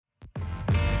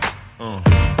Yeah.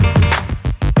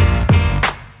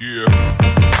 Yeah.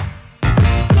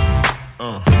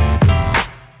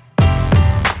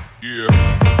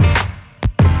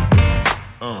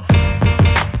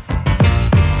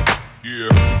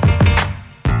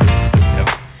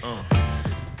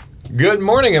 Good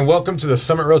morning and welcome to the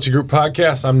Summit Realty Group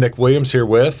podcast. I'm Nick Williams here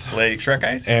with Lake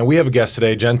Shrekice. And we have a guest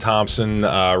today, Jenn Thompson,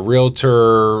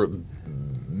 realtor,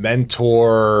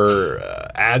 mentor,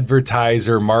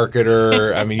 advertiser,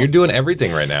 marketer. I mean, you're doing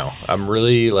everything right now. I'm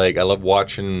really I love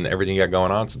watching everything you got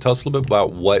going on. So tell us a little bit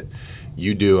about what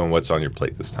you do and what's on your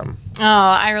plate this time. Oh,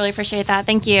 I really appreciate that.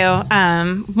 Thank you.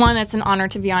 One, it's an honor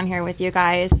to be on here with you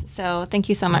guys. So thank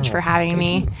you so much for having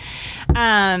me.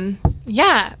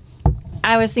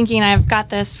 I was thinking I've got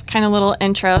this kind of little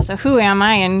intro. So who am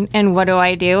I and what do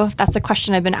I do? That's a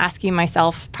question I've been asking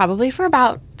myself probably for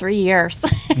about 3 years.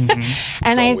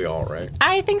 And Don't we all, right?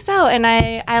 I think so. And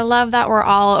I love that we're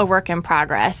all a work in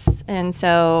progress. And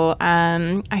so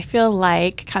I feel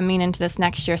like coming into this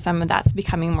next year, some of that's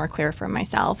becoming more clear for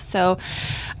myself. So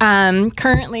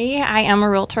currently I am a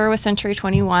realtor with Century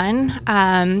 21.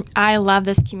 I love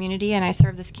this community and I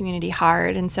serve this community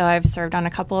hard. And so I've served on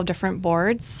a couple of different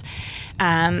boards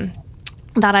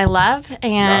that I love,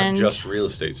 and not just real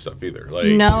estate stuff either.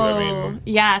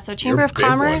 So Chamber of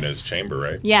Commerce. Your big one is Chamber,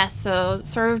 right? Yes, so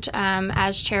served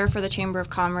as chair for the Chamber of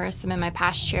Commerce. I'm in my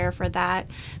past chair for that.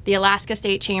 The Alaska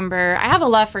State Chamber. I have a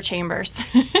love for chambers.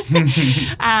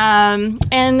 And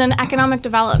then economic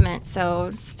development,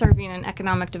 so serving in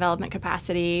economic development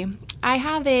capacity. I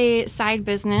have a side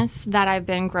business that I've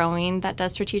been growing that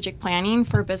does strategic planning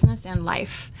for business and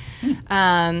life.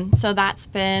 So that's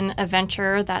been a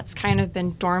venture that's kind of been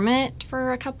dormant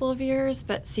for a couple of years,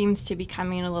 but seems to be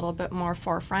coming a little bit more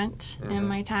forefront in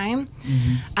my time.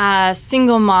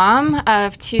 Single mom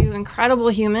of two incredible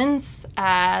humans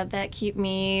that keep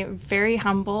me very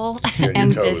humble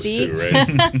and busy. Too, right?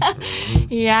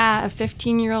 Yeah, a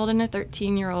 15-year-old and a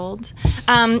 13-year-old.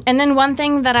 And then one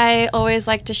thing that I always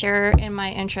like to share in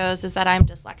my intros is that I'm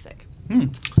dyslexic.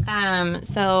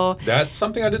 So that's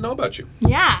something I didn't know about you.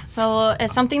 Yeah, so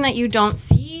it's something that you don't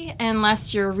see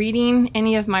unless you're reading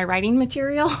any of my writing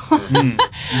material,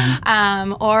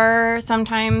 or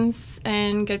sometimes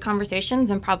in good conversations,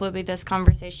 and probably this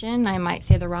conversation, I might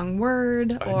say the wrong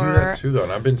word. I do that too, though,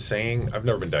 and I've been saying I've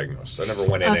never been diagnosed. I never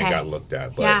went in and got looked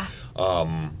at, but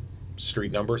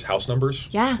street numbers, house numbers.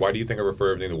 Yeah. Why do you think I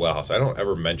refer everything to well house? I don't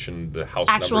ever mention the house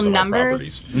actual numbers on my numbers.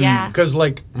 Properties. Yeah. Because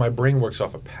my brain works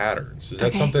off of patterns. Is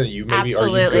that something that you maybe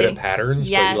Absolutely. Are you good at patterns,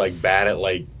 Yes. but you're bad at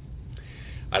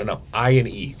I don't know, I and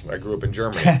E. I grew up in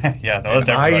Germany. Yeah, that's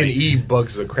I everybody. and E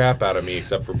bugs the crap out of me,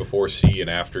 except for before C and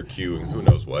after Q and who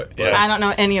knows what. But, I don't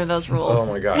know any of those rules. oh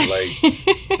my God,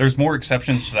 There's more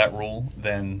exceptions to that rule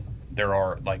than there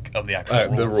are of the actual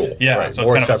rule. The rule. Yeah, right. so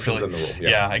More it's kind exceptions of a silly, than the rule.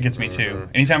 Yeah, it gets me too.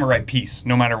 Anytime I write piece,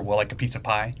 no matter what, a piece of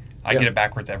pie, I get it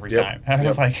backwards every time. I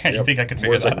was like, you think I could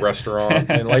figure Words that out? restaurant,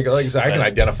 and like I said, I can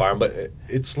identify them, but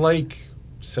it's like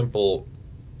simple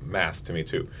math to me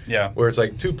too. Yeah. Where it's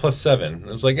 2 + 7.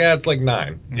 It's it's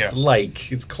 9. Yeah.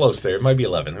 It's close there. It might be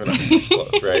 11. Who knows? It's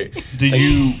close, right?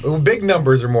 Big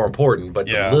numbers are more important, but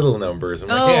the little numbers,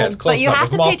 it's close. But you have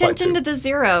to pay attention to the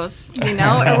zeros,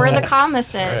 or where the comma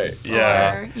sits.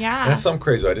 Right. Yeah. That's something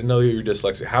crazy. I didn't know you were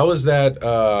dyslexic. How is that?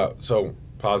 So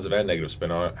positive and negative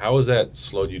spin on it. How has that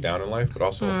slowed you down in life? But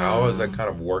also, how has that kind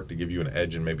of worked to give you an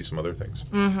edge in maybe some other things?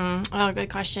 Oh, good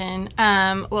question.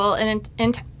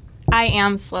 I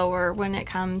am slower when it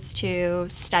comes to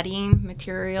studying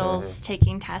materials,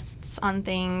 taking tests on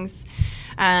things.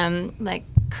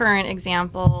 Current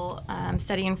example,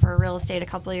 studying for real estate a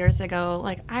couple of years ago,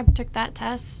 I took that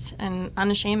test and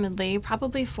unashamedly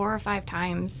probably 4 or 5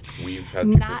 times. We've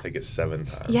had people take it 7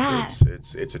 times. Yeah.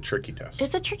 It's a tricky test.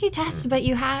 It's a tricky test, but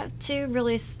you have to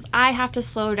I have to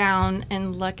slow down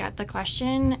and look at the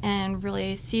question and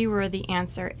really see where the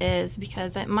answer is,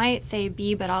 because it might say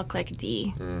B, but I'll click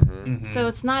D. So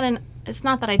it's not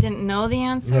that I didn't know the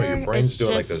answer. No, your brain's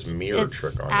doing this mirror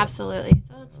trick on you. Absolutely.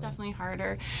 So it's definitely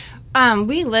harder.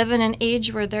 We live in an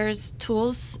age where there's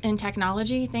tools and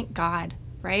technology, thank God,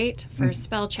 right? For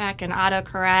spell check and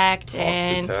autocorrect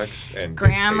and text and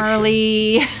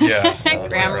Grammarly. Yeah.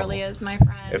 Grammarly is my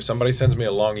friend. If somebody sends me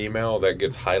a long email that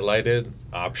gets highlighted,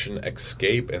 Option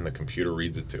Escape, and the computer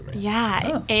reads it to me.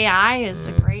 Yeah, AI is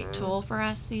a great tool for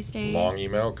us these days. Long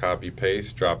email, copy,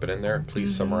 paste, drop it in there.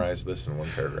 Please summarize this in 1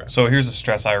 paragraph. So here's a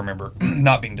stress I remember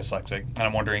not being dyslexic, and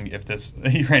I'm wondering if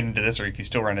you ran into this or if you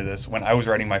still run into this. When I was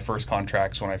writing my first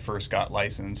contracts, when I first got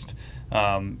licensed,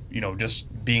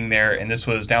 just being there. And this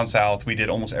was down south. We did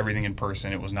almost everything in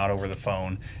person. It was not over the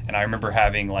phone. And I remember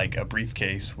having like a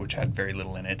briefcase, which had very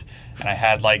little in it. And I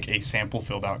had like a sample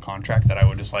filled out contract that I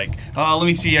would just like, oh, let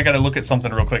me see. I got to look at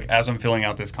something real quick as I'm filling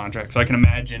out this contract. So I can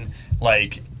imagine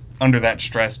like under that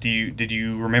stress, did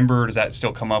you remember, does that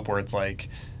still come up where it's like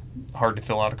hard to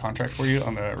fill out a contract for you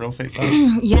on the real estate side?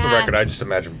 Yeah. For the record, I just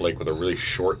imagine Blake with a really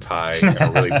short tie and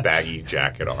a really baggy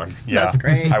jacket on. Yeah, that's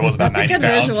great. I was about That's 90 a good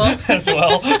pounds visual. as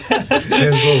well.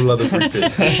 And little leather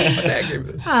briefcase. My dad gave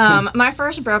me this. My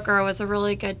first broker was a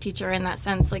really good teacher in that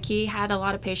sense. Like, he had a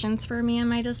lot of patience for me and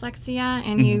my dyslexia,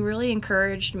 and he really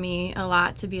encouraged me a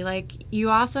lot to be like,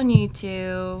 you also need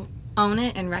to own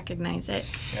it and recognize it.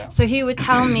 Yeah. So he would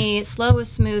tell me slow is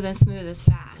smooth and smooth is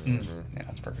fast. Yeah,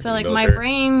 that's perfect. So like my Military.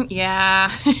 brain,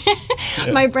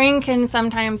 my brain can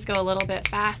sometimes go a little bit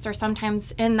fast, or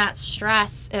sometimes in that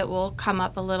stress it will come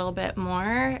up a little bit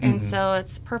more. And so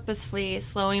it's purposefully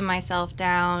slowing myself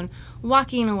down,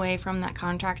 walking away from that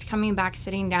contract, coming back,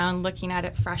 sitting down, looking at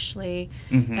it freshly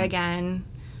again,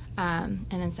 and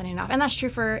then sending it off. And that's true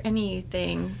for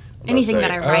anything that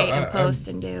I write and post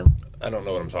and do. I don't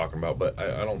know what I'm talking about, but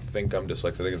I don't think I'm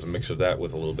dyslexic. I think it's a mixture of that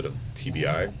with a little bit of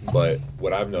TBI. But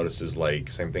what I've noticed is,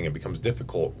 like, same thing, it becomes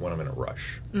difficult when I'm in a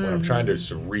rush. When I'm trying to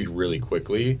just read really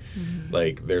quickly,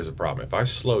 like, there's a problem. If I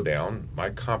slow down, my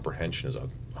comprehension is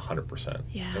 100%.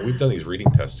 Yeah. And we've done these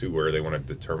reading tests, too, where they want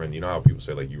to determine, you know how people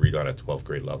say, like, you read on a 12th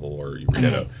grade level or you read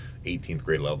at a 18th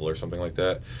grade level or something like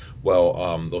that?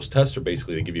 Well, those tests are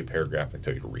basically, they give you a paragraph and they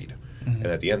tell you to read. And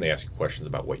at the end, they ask you questions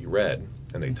about what you read,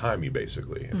 and they time you,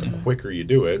 basically. And the quicker you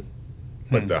do it,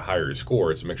 but the higher your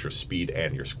score, it's a mixture of speed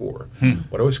and your score. Well,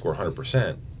 I always score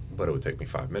 100%, but it would take me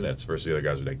 5 minutes, versus the other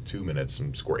guys would take 2 minutes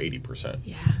and score 80%.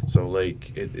 Yeah. So,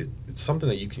 like, it's something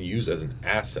that you can use as an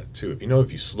asset, too.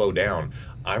 If you slow down,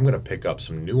 I'm going to pick up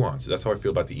some nuances. That's how I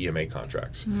feel about the EMA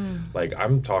contracts. Like,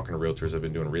 I'm talking to realtors that have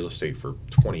been doing real estate for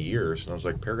 20 years, and I was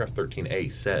like, paragraph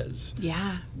 13A says,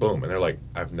 Yeah. boom. And they're like,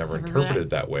 I've never interpreted it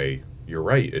that way. You're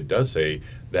right. It does say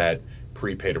that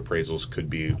prepaid appraisals could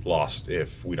be lost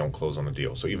if we don't close on the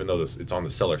deal. So even though it's on the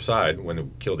seller side, when they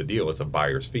kill the deal, it's a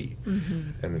buyer's fee.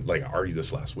 And like, I argued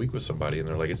this last week with somebody, and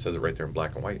they're like, it says it right there in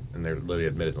black and white. And they're literally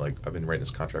admitted, like, I've been writing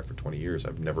this contract for 20 years.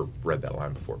 I've never read that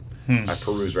line before. I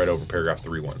perused right over paragraph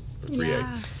 3.1 or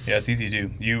 3A. Yeah, it's easy to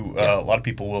do. A lot of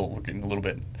people will look in a little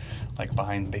bit like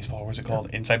behind the baseball. What's it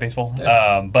called? Inside baseball.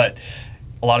 But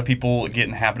a lot of people get in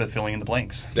the habit of filling in the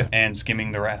blanks and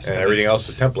skimming the rest. And everything else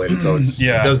is templated, so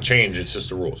it doesn't change. It's just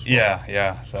the rules.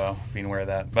 Yeah. So being aware of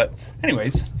that. But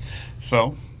anyways,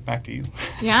 so back to you.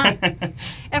 Yeah. If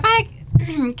I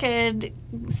could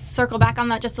circle back on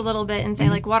that just a little bit and say,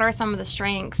 like, what are some of the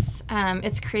strengths?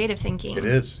 It's creative thinking. It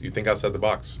is. You think outside the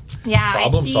box. Yeah.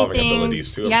 Problem-solving things,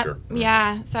 abilities, too, I'm sure.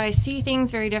 Yeah. So I see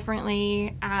things very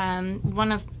differently.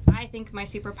 I think my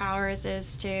superpowers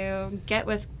is to get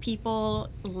with people,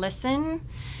 listen,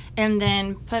 and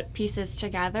then put pieces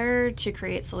together to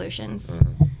create solutions.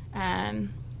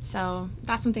 So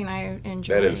that's something I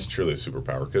enjoy. That is truly a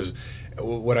superpower, because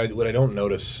what I don't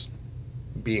notice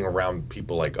being around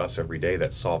people like us every day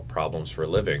that solve problems for a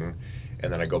living,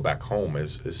 and then I go back home,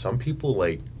 is some people,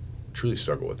 like, truly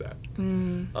struggle with that.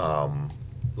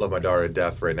 Love my daughter to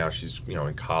death right now. She's,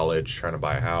 in college, trying to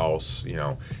buy a house,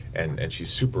 and she's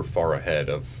super far ahead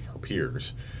of her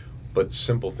peers. But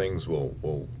simple things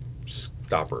will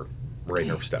stop her right in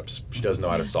her steps. She doesn't know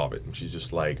how to solve it. And she's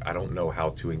just like, I don't know how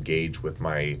to engage with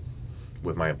my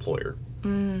employer.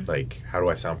 Like, how do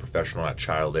I sound professional, not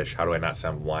childish? How do I not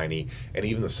sound whiny? And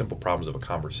even the simple problems of a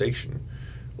conversation,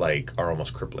 like, are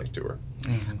almost crippling to her.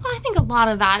 Well, I think a lot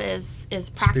of that is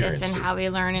practice and too. how we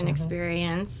learn and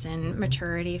experience and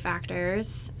maturity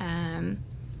factors.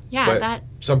 But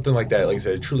something like that, like I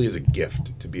said, it truly is a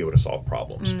gift to be able to solve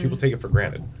problems. People take it for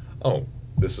granted. Oh,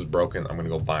 this is broken, I'm going to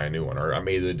go buy a new one. Or I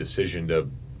made the decision to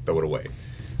throw it away.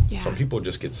 Yeah. Some people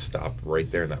just get stopped right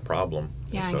there in that problem.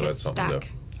 Yeah, and and so get that's something stuck. to...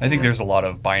 I think there's a lot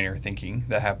of binary thinking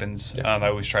that happens. I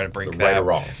always try to break The that. right or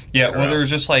wrong. Yeah, Right or well, wrong.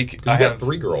 there's just like I have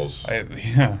 3 girls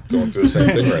yeah. going through the same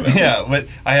thing right now. Yeah, but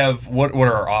I have what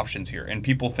are our options here? And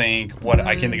people think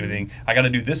I can't think of anything. I got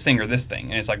to do this thing or this thing,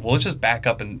 and it's like, well, let's just back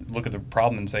up and look at the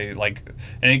problem and say, like,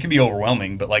 and it can be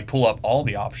overwhelming, but like pull up all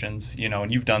the options,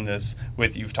 and you've done this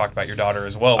you've talked about your daughter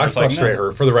as well. I It's frustrate like, no.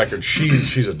 her. For the record,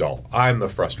 she's a doll. I'm the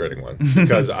frustrating one,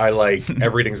 because I like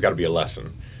everything's got to be a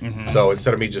lesson. So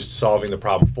instead of me just solving the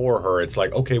problem for her, it's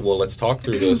like, okay, well, let's talk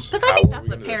through this. But I think that's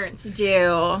what parents do.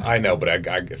 I know, but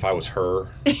if I was her,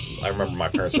 I remember my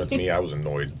parents went to me, I was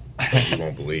annoyed. You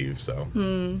won't believe, so.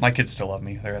 My kids still love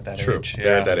me. They're at that True. age.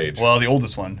 They're at that age. Well, the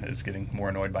oldest one is getting more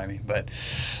annoyed by me, but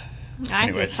I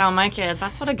Anyways. just tell my kids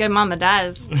that's what a good mama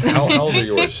does. How old are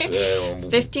yours?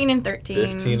 15 and 13.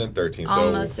 15 and 13.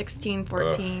 Almost So 16,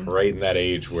 14. right in that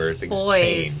age where things Boys.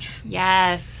 change.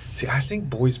 Yes. See, I think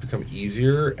boys become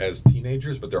easier as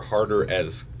teenagers, but they're harder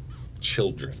as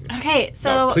children. Okay, so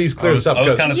Now, please clear this up I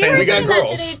was because kinda you saying were we got saying that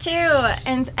girls. today too,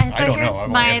 and so I don't here's know. I've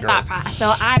only my had thought girls. process. So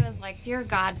I was like, "Dear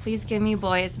God, please give me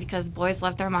boys because boys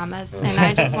love their mamas, and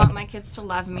I just want my kids to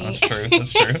love me." That's true.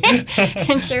 That's true.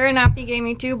 And sure enough, he gave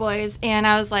me 2 boys, and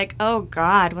I was like, "Oh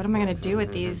God, what am I gonna do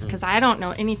with these? Because I don't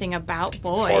know anything about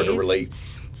boys." It's hard to relate.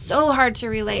 So hard to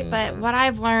relate, but what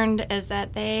I've learned is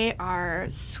that they are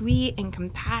sweet and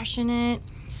compassionate.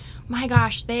 My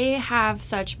gosh, they have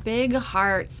such big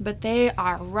hearts, but they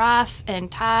are rough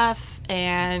and tough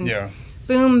and Yeah.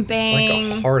 boom It's bang.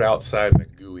 like a hard outside and a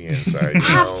gooey inside. You know?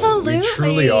 Absolutely. We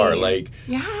truly are. Like,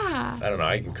 Yeah. I don't know,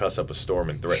 I can cuss up a storm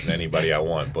and threaten anybody I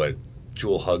want, but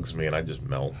Jewel hugs me and I just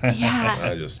melt. Yeah.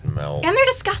 I just melt. And they're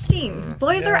disgusting.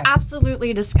 Boys are Yeah.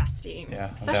 absolutely disgusting. Yeah,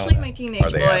 I'm Especially down with my that. teenage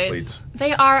Are they boys. athletes?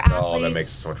 They are athletes. Oh, that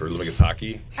makes it so much worse. Like it's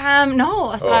hockey.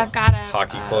 No. So Oh, I've got a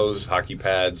hockey clothes, hockey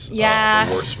pads. Yeah.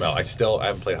 The worst smell. I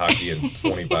haven't played hockey in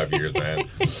 25 years, man.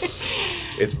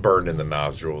 It's burned in the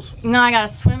nostrils. No, I got a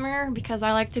swimmer because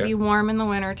I like to Okay. be warm in the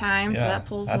wintertime, so Yeah, that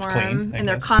pool's that's warm. clean, I And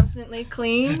they're guess. constantly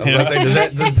clean. I was gonna say,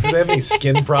 do they have any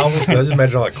skin problems? 'Cause I just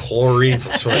imagine all that chlorine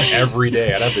from swimming every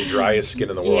day. I'd have the driest skin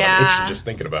in the world. I'm Yeah. itching just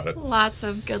thinking about it. Lots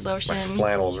of good My lotion.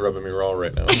 flannel's rubbing me raw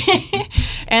right now.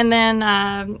 And then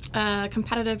a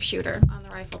competitive shooter on the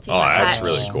rifle team. Oh, at that's Hutch.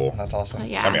 really cool. That's awesome.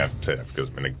 Yeah. I mean, I say that because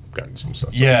I've gotten some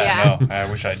stuff. Yeah, no, I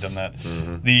wish I had done that.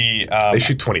 The They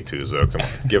shoot 22s though. Come on,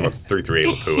 give them a 338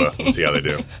 Lapua and see how they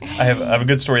do. I have a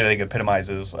good story that I think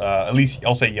epitomizes, at least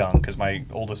I'll say young, because my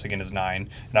oldest again is 9,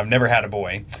 and I've never had a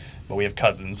boy, but we have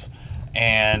cousins,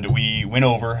 and we went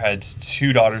over, had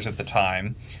 2 daughters at the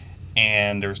time,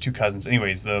 and there was 2 cousins.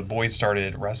 Anyways, the boys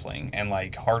started wrestling, and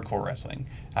like hardcore wrestling.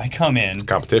 I come in,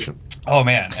 Competition. oh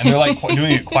man, and they're like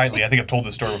doing it quietly. I think I've told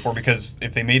this story before because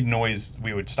if they made noise,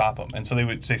 we would stop them, and so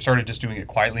they started just doing it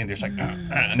quietly, and they're just like,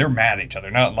 and they're mad at each other,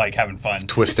 not like having fun.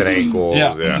 Twisted ankles.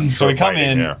 Yeah. So we come fighting,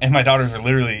 in, yeah. and my daughters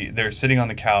are they're sitting on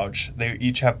the couch. They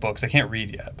each have books. They can't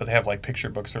read yet, but they have like picture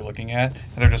books they're looking at, and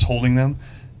they're just holding them.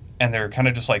 And they're kind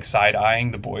of just like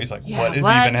side-eyeing the boys, like, Yeah, what is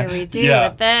what even do we do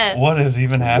with this? What is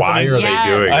even happening? Why are Yes.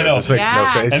 they doing I this? know. This makes no Yeah.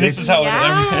 sense. And this is how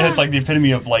Yeah. it's like the epitome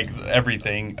of like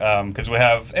everything, because we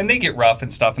have, and they get rough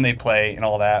and stuff, and they play and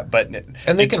all that, but And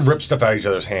they can it's- rip stuff out of each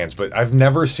other's hands, but I've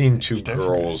never seen 2 different.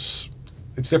 girls.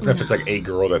 It's different if it's like a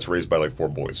girl that's raised by like 4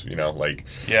 boys, you know, like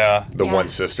Yeah, the Yeah. one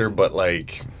sister, but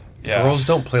like Yeah. girls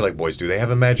don't play like boys do. They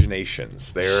have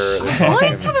imaginations. They're Boys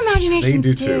fucking- have imaginations They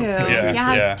do too. too. Yeah, They do too.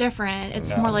 Yeah. it's different. It's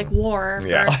No. more like war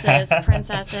Yeah. versus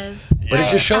princesses. But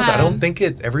it just shows. I Um, don't think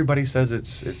it. Everybody says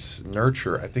it's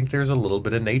nurture. I think there's a little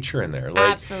bit of nature in there.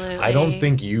 Like, Absolutely. I don't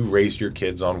think you raised your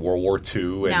kids on World War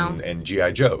II and, No. and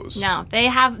GI Joes. No, they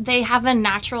have a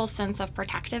natural sense of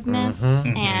protectiveness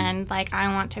Mm-hmm. and like I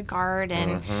want to guard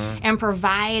and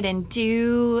provide and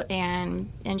do and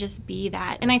just be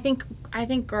that. And I think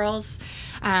girls.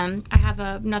 I have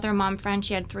another mom friend.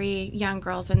 She had 3 young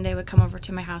girls, and they would come over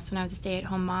to my house when I was a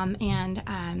stay-at-home mom, and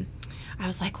I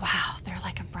was like, wow, they're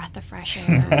like a breath of fresh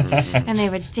air, and they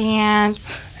would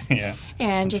dance yeah,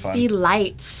 and That's just fun. be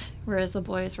light, whereas the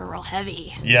boys were real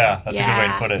heavy. yeah. That's a good way to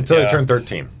Yeah. put it. Until yeah. they turn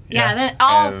 13. Yeah, then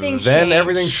all And things then change.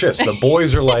 everything shifts. The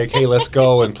boys are like, hey, let's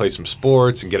go and play some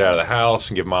sports and get out of the house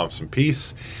and give mom some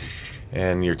peace.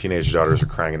 And your teenage daughters are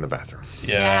crying in the bathroom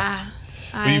Yeah.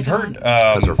 We've heard.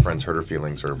 because her friends hurt her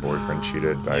feelings or her boyfriend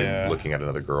cheated by Yeah. looking at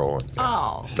another girl. And,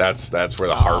 Oh. That's where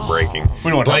the heartbreaking.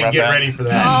 We don't want to talk Blake, about get that. ready for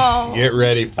that. Oh. Get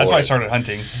ready for That's it. why I started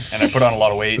hunting, and I put on a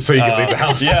lot of weight. So you can leave the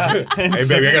house. Yeah. Hey,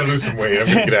 baby, I gotta lose some weight. I'm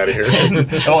gonna get out of here.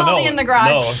 Oh, I'll be in the garage.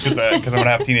 No, because I'm gonna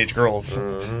have teenage girls,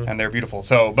 and they're beautiful.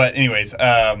 So, but anyways,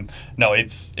 no,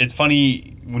 it's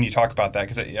funny when you talk about that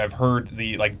because I've heard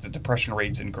the depression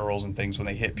rates in girls and things when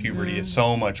they hit puberty is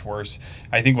so much worse.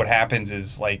 I think what happens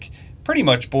is like pretty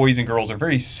much boys and girls are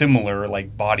very similar,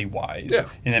 like body wise, Yeah.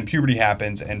 and then puberty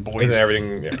happens, and boys And then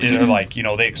everything. Yeah. they're like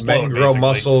they explode. Men grow basically.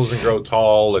 muscles and grow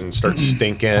tall and start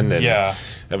stinking and Yeah.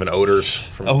 having odors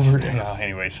from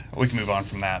Anyways, we can move on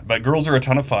from that. But girls are a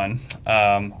ton of fun.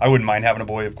 I wouldn't mind having a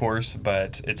boy, of course,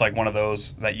 but it's like one of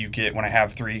those that you get when I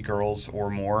have 3 girls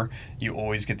or more. You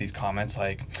always get these comments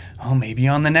like, "Oh, maybe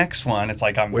on the next one." It's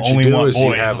like I'm What only you do want is boys.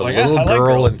 you have It's a like, little I like girl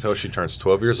girls. until she turns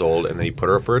 12 years old, and then you put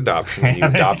her up for adoption, and you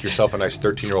adopt yourself a nice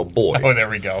 13-year-old boy. Oh, there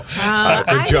we go.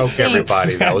 That's a I joke, just think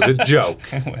everybody. That was a joke.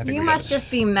 I think we You got must it. just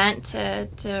be meant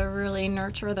to really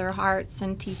nurture their hearts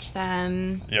and teach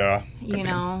them, Yeah. you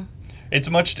know. It's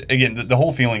much, again, the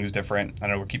whole feeling is different. I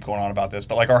know we keep going on about this,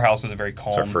 but like our house is a very calm.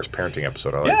 It's our first parenting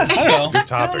episode. I like Yeah, it. I don't know. Good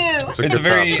topic. It's a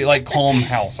very like calm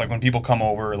house. Like when people come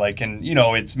over, like, and you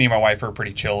know, it's me and my wife are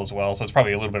pretty chill as well. So it's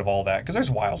probably a little bit of all that because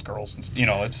there's wild girls, and you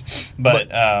know, it's.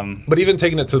 But even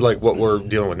taking it to like what we're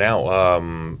dealing with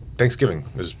now, Thanksgiving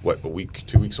is what, a week,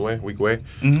 2 weeks away, week away.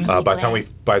 Mm-hmm.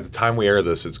 By the time we air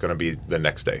this, it's going to be the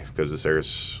next day because this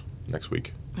airs next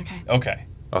week. Okay.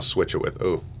 I'll switch it with.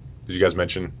 Oh, did you guys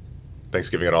mention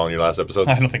Thanksgiving at all in your last episode?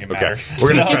 I don't think it matters.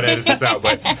 We're going to try to edit this out,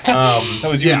 but that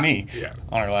was you and me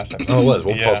on our last episode. Oh, it was.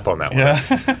 We'll postpone that one.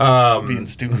 Yeah. Being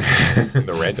stupid.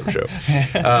 The random show.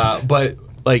 But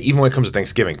like even when it comes to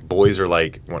Thanksgiving, boys are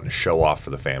like wanting to show off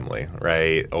for the family,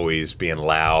 right? Always being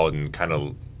loud and kind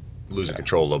of losing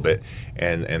control a little bit,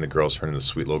 and the girls turn into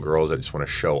sweet little girls that just want to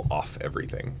show off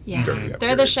everything. Yeah, during that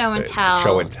they're period. the show and tell.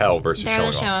 Show and tell versus they're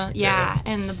showing the show, off. yeah.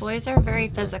 And the boys are very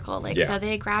physical, like so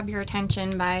they grab your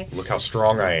attention by. Look how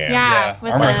strong I am. Yeah,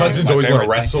 with my cousins always want to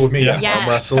wrestle with me. Yeah. Yes. Arm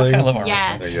wrestling. I love arm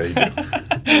Yes. wrestling. Yeah,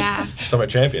 you do. Yeah. Summit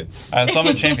champion.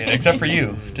 Summit champion, except for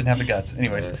you. Didn't have the guts.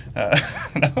 Anyways. No.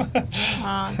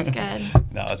 Oh, it's good.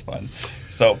 No, that's fun.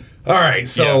 So. All right,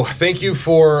 so thank you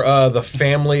for the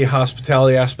family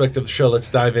hospitality aspect of the show. Let's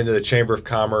dive into the Chamber of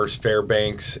Commerce,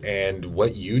 Fairbanks, and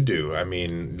what you do. I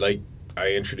mean, like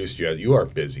I introduced you as, you are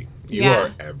busy. You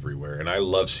are everywhere, and I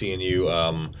love seeing you.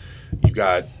 I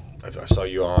saw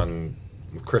you on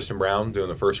with Kristen Brown doing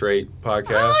the First Rate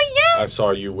podcast. Oh, yes! I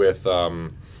saw you with,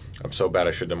 I'm so bad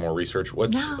I should have done more research.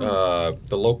 What's the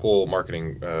local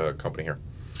marketing company here?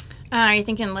 Are you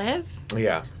thinking Liv?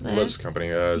 Yeah, Liv's company.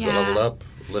 Is it Leveled Up?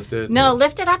 Lifted? No,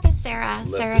 Lifted Up is Sarah.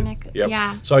 Lifted. Sarah Nick. Yep.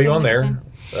 Yeah. Saw you Sarah on there.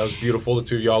 Nixon. That was beautiful. The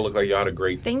two of y'all look like y'all had a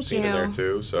great Thank scene you. in there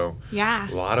too. So Yeah.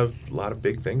 a lot of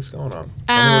big things going on.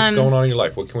 Tell me what's going on in your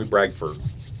life. What can we brag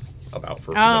about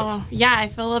for a few minutes? Yeah, I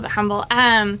feel a little bit humble.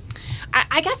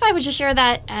 I guess I would just share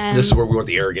that. This is where we want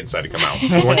the arrogant side to come out.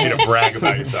 We want you to brag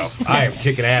about yourself. I am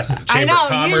kicking ass at the Chamber of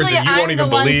Commerce, usually and you won't I'm even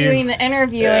the one believe. doing the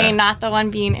interviewing, not the one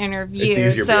being interviewed. It's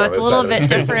easier so it's a little bit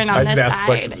different on this I just ask side.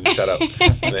 questions and shut up,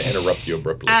 and then interrupt you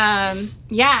abruptly.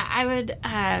 Yeah, I would.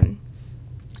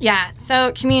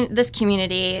 So this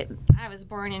community, I was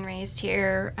born and raised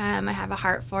here. I have a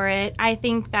heart for it. I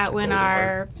think that when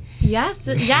yes,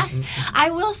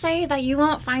 I will say that you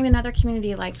won't find another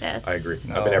community like this. I agree.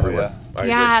 I've been everywhere.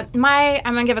 Yeah. I'm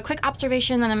going to give a quick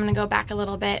observation, then I'm going to go back a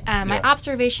little bit. My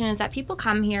observation is that people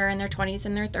come here in their 20s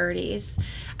and their 30s.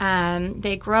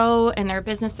 They grow in their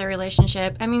business, their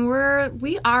relationship. I mean,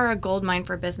 we are a gold mine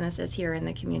for businesses here in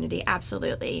the community.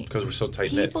 Absolutely. Because we're so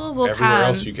tight-knit. People will Everywhere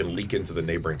else come. you can leak into the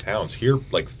neighboring towns. Here,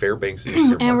 like Fairbanks is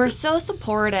your And we're market. so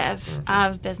supportive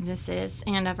of businesses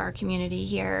and of our community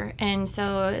here. And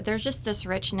so there's just this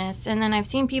richness. And then I've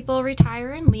seen people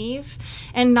retire and leave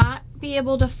and not be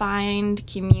able to find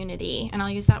community. And I'll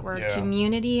use that word,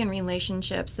 community and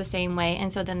relationships the same way.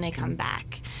 And so then they come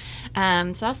back.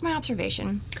 So that's my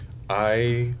observation.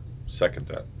 I second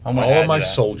that. I'm All gonna add of my to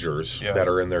that. soldiers that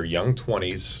are in their young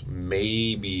 20s,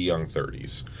 maybe young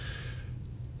 30s,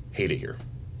 hate it here.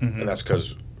 And that's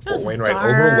because Fort Wainwright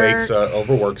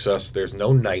overworks us. There's no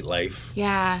nightlife.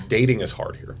 Yeah. Dating is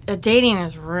hard here. Dating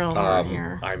is real hard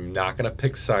here. I'm not going to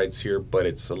pick sides here, but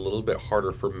it's a little bit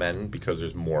harder for men because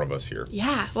there's more of us here.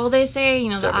 Yeah. Well, they say,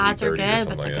 the 70, odds are 30 or good,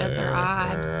 something but the like goods that. are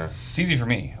odd. It's easy for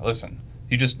me. Listen,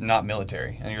 you're just not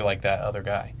military, and you're like that other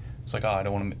guy. It's like, I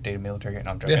don't want to date a military guy.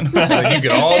 No, I'm joking. You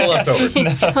get all the leftovers.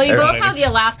 Well, you both have the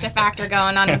Alaska factor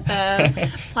going on with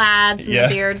the plaids and the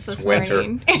beards this Winter.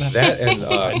 morning. That and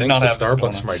thanks not to have this going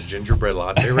Starbucks on. for my gingerbread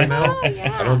latte right now. Oh,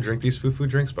 yeah. I don't drink these foo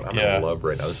drinks, but I'm in love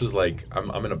right now. This is like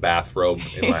I'm in a bathrobe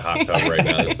in my hot tub right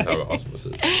now. This is how awesome this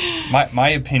is. My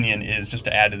opinion is, just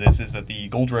to add to this, is that the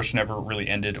gold rush never really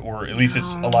ended, or at least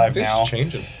it's alive It's now.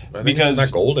 changing. I think because-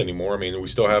 it's not gold anymore. I mean, we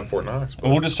still have Fort Knox.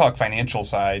 But We'll just talk financial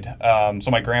side.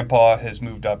 So my grandpa has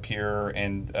moved up here,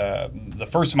 and the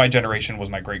first of my generation was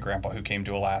my great grandpa who came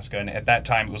to Alaska. And at that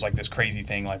time, it was like this crazy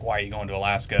thing, like, why are you going to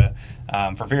Alaska?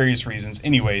 For various reasons.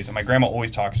 Anyways, and my grandma always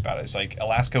talks about it. It's like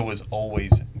Alaska was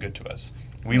always good to us.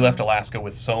 We left Alaska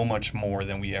with so much more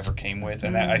than we ever came with.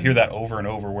 And I hear that over and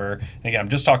over where, and again, I'm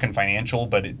just talking financial,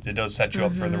 but it does set you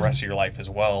up for the rest of your life as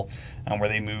well, where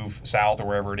they move south or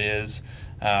wherever it is.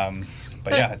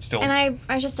 But yeah, it's still. And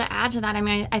I just to add to that, I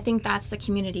mean, I think that's the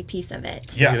community piece of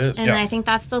it. Yeah, it is. And I think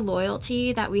that's the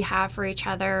loyalty that we have for each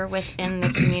other within the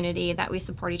community, that we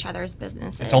support each other's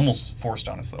businesses. It's almost forced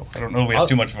on us, though. I don't know if we have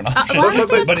too much of an option. well,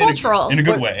 honestly, it's cultural. In a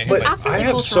good way. But absolutely I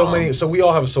have so cultural. many. So we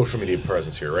all have a social media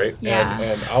presence here, right? Yeah.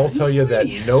 And I'll tell you that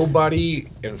nobody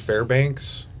in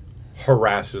Fairbanks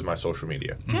harasses my social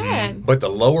media. Good. But the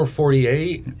lower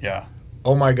 48, Yeah.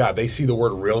 oh my God, they see the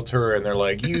word realtor and they're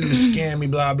like, you scam me,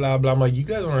 blah, blah, blah. I'm like, you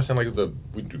guys don't understand, like,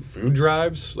 we do food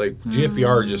drives. Like,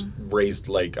 GFBR just raised,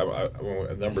 like,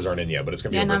 numbers aren't in yet, but it's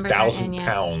going to be over 1,000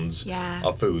 pounds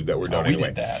of food that we're donating. We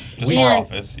did that. Just our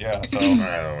office, yeah. So,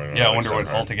 I wonder what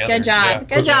altogether. Good job.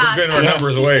 Yeah. Good job. We're getting our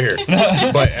numbers away here.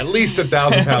 But at least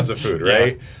 1,000 pounds of food,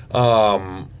 right?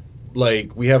 Yeah.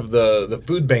 Like, we have the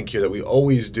food bank here that we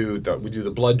always do. We do the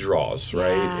blood draws,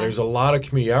 right? Yeah. There's a lot of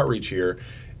community outreach here.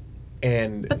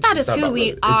 But that is who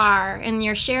we are, and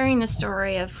you're sharing the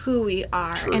story of who we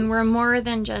are. True. And we're more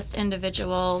than just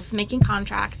individuals making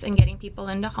contracts and getting people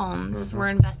into homes. We're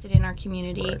invested in our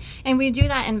community. Right. And we do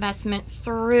that investment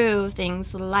through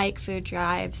things like food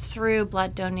drives, through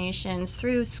blood donations,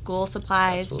 through school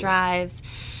supplies drives.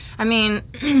 I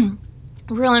mean...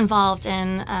 real involved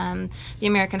in the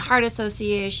American Heart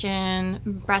Association,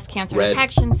 Breast Cancer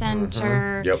Detection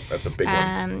Center. Yep, that's a big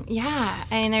one. Yeah,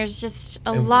 and there's just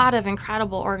a lot of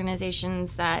incredible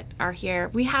organizations that are here.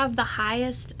 We have the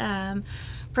highest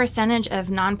percentage of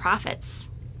nonprofits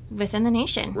within the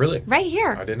nation. Really? Right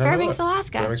here, I didn't know Fairbanks, that.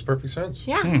 Alaska. That makes perfect sense.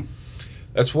 Yeah.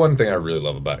 That's one thing I really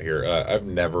love about here. I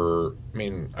remember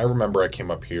I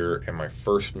came up here and my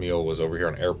first meal was over here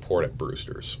on Airport at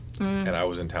Brewster's. And I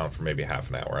was in town for maybe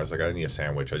half an hour. I was like, I need a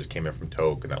sandwich. I just came in from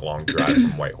Tok and that long drive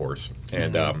from Whitehorse.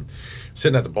 And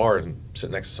sitting at the bar and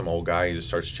sitting next to some old guy, he just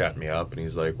starts chatting me up. And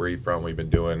he's like, where are you from? What have you been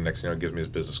doing? Next thing you know, he gives me his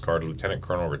business card. Lieutenant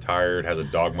Colonel, retired, has a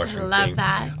dog mushroom thing. I love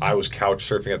that. I was couch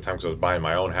surfing at the time because I was buying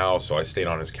my own house. So I stayed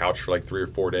on his couch for like 3 or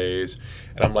 4 days.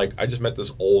 And I'm like, I just met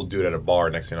this old dude at a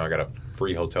bar. Next thing you know, I got a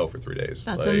free hotel for 3 days.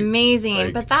 That's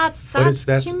amazing. But that's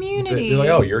community. They're like,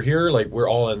 oh, you're here? Like, we're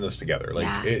all in this together.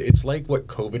 Like, it's like what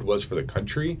COVID was for the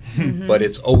country, but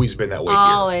it's always been that way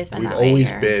here. We've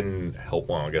always been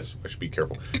helpful. Well, I guess I should be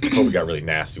careful. COVID got really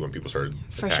nasty when people started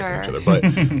attacking each other. But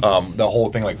the whole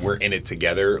thing, like, we're in it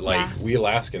together. Like, we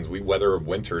Alaskans, we weather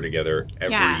winter together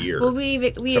every year. Well,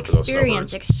 we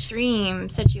experience extreme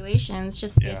situations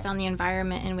just based on the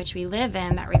environment in which we live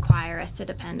in that require us to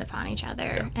depend upon each other.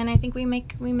 Yeah. And I think we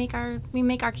make our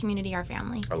community our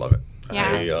family. I love it.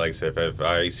 Yeah. Like I said, if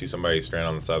I see somebody stranded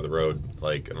on the side of the road,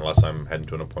 like, unless I'm heading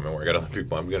to an appointment where I got other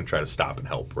people, I'm going to try to stop and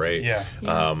help, right? Yeah.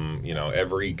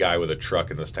 Every guy with a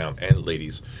truck in this town, and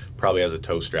ladies, probably has a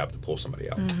tow strap to pull somebody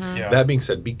out. Yeah. That being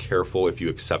said, be careful if you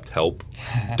accept help.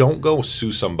 Don't go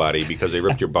sue somebody because they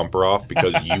ripped your bumper off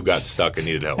because you got stuck and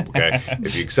needed help, okay?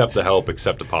 If you accept the help,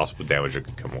 accept the possible damage that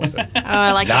could come with it. Oh,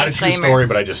 I like Not the a true disclaimer. story,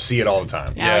 but I just see it all the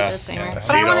time. Yeah. But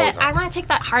I want to take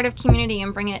that heart of community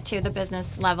and bring it to the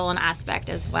business level and aspect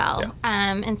as well. Yeah.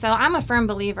 And so I'm a firm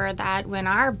believer that when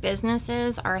our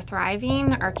businesses are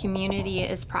thriving, our community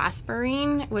is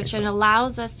prospering, which it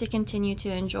allows us to continue to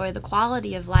enjoy the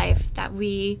quality of life that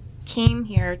we came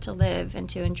here to live and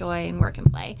to enjoy and work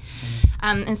and play.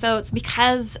 And so it's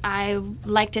because I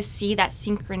like to see that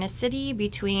synchronicity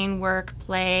between work,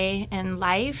 play, and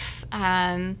life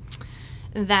that,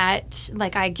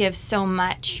 like, I give so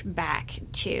much back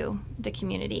to the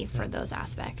community for those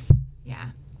aspects.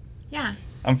 Yeah.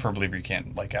 I'm a firm believer you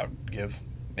can't, like, outgive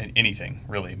anything,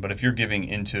 really. But if you're giving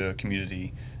into a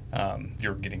community,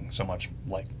 you're getting so much,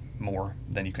 like, more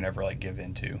than you can ever, like, give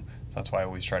into. So that's why I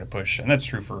always try to push. And that's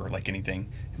true for, like,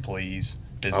 anything, employees,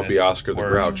 business. I'll be Oscar the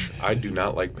Grouch. I do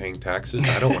not like paying taxes.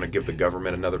 I don't want to give the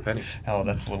government another penny. Oh,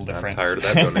 that's a little different. I'm tired of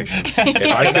that donation.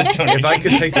 If I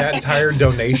could take that entire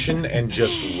donation and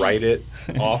just write it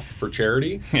off for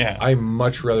charity, I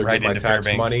much rather give my tax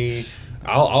money.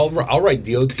 I'll write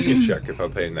DOT a check if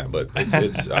I'm paying that, but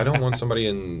it's I don't want somebody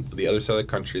in the other side of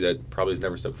the country that probably has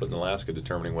never stepped foot in Alaska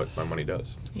determining what my money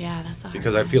does. Yeah, that's a hard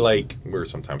because I feel like we're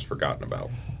sometimes forgotten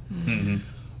about. Mm-hmm.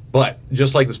 But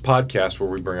just like this podcast where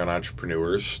we bring on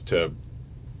entrepreneurs to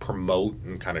promote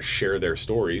and kind of share their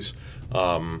stories,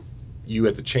 you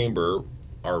at the Chamber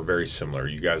are very similar.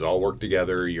 You guys all work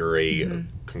together. You're a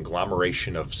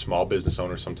conglomeration of small business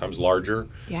owners, sometimes larger,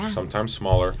 sometimes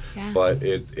smaller. Yeah. But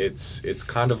it's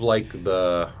kind of like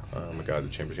the, oh my God, the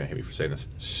Chamber's going to hate me for saying this,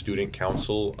 student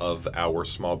council of our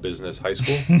small business high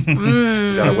school.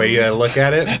 Is that a way you look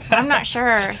at it? I'm not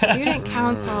sure. Student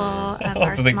council of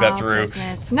our small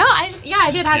business. No,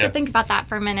 I did have to think about that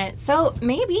for a minute. So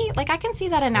maybe, like, I can see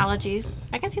that analogy.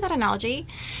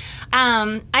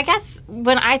 I guess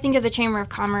when I think of the Chamber of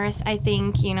Commerce, I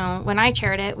think, when I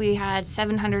chaired it, we had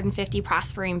 750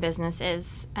 prospering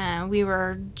businesses. We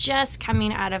were just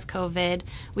coming out of COVID.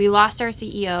 We lost our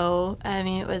CEO. I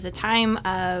mean, it was a time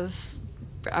of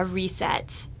a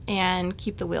reset and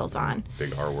keep the wheels on.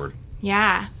 Big R word.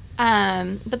 Yeah.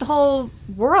 But the whole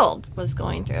world was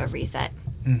going through a reset.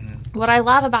 What I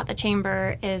love about the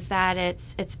chamber is that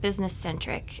it's business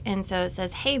centric. And so it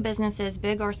says, hey, businesses,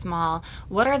 big or small,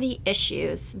 what are the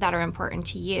issues that are important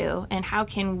to you? And how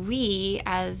can we,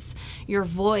 as your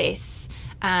voice,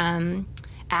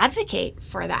 advocate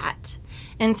for that?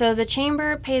 And so the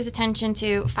chamber pays attention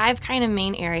to 5 kind of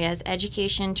main areas: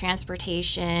 education,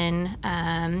 transportation,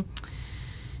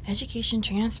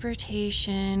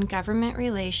 government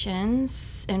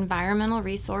relations, environmental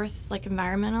resource, like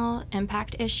environmental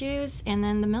impact issues, and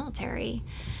then the military.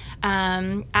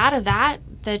 Out of that,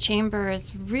 the chamber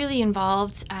is really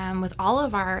involved with all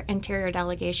of our interior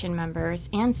delegation members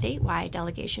and statewide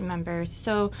delegation members.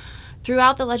 So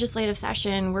throughout the legislative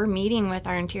session, we're meeting with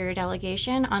our interior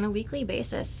delegation on a weekly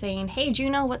basis saying, hey, do you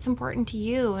know what's important to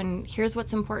you? And here's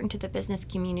what's important to the business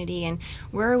community. And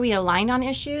where are we aligned on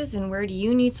issues? And where do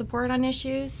you need support on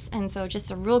issues? And so just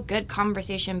a real good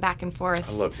conversation back and forth.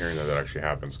 I love hearing that actually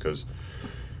happens, because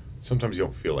sometimes you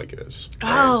don't feel like it is.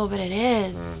 Right? Oh, but it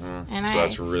is. And so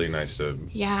that's really nice to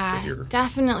hear.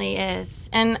 Definitely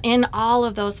is. And in all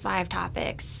of those 5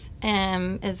 topics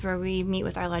is where we meet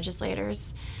with our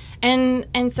legislators.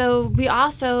 And so we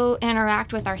also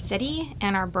interact with our city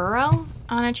and our borough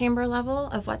on a chamber level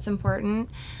of what's important.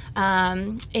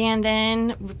 And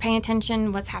then we're paying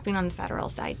attention what's happening on the federal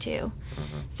side too.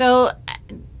 So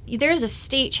there's a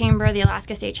state chamber, the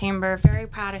Alaska State Chamber. Very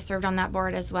proud I served on that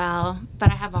board as well. But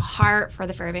I have a heart for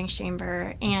the Fairbanks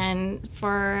Chamber. And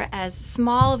for as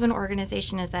small of an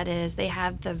organization as that is, they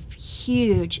have the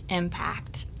huge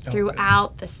impact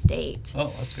throughout the state.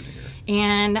 Oh, that's good to hear.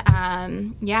 And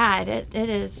it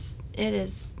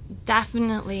is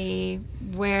definitely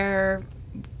where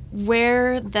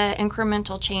the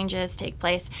incremental changes take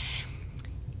place.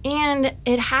 And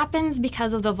it happens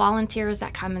because of the volunteers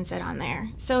that come and sit on there.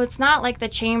 So it's not like the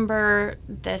chamber,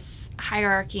 this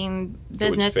hierarchy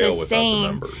business is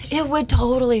saying it would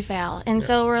totally fail. And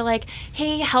so we're like,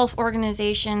 hey, health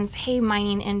organizations, hey,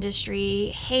 mining industry,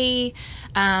 hey,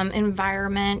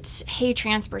 environment, hey,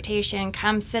 transportation,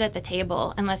 come sit at the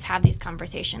table and let's have these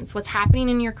conversations. What's happening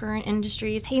in your current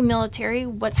industries? Hey, military,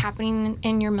 what's happening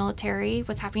in your military?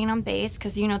 What's happening on base?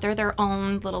 Because, they're their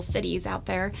own little cities out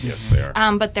there. Yes, they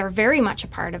are. But they're very much a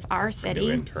part of our city. Our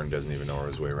new intern doesn't even know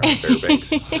his way around Fairbanks.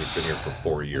 He's been here for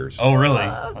 4 years. Oh, really?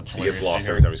 That's he gets lost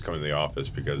every time he's coming to the office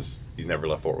because he's never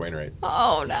left Fort Wainwright.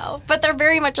 Oh, no. But they're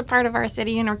very much a part of our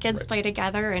city, and our kids play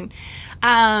together. And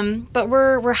but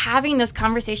we're having those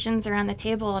conversations around the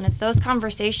table, and it's those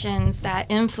conversations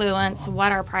that influence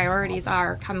what our priorities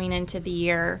are coming into the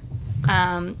year.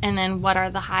 And then what are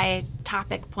the high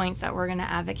topic points that we're going to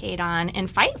advocate on and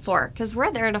fight for, because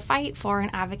we're there to fight for and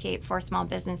advocate for small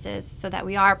businesses so that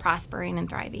we are prospering and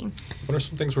thriving. What are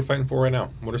some things we're fighting for right now?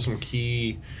 What are some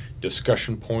key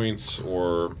discussion points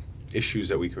or issues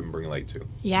that we can bring light to?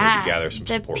 Maybe gather some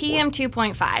support the PM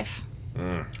 2.5.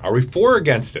 Are we for or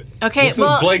against it? Okay, this is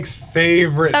Blake's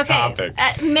favorite topic.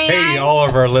 Hey, all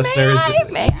of our listeners,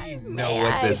 know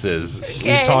what this is.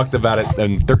 Okay. We've talked about it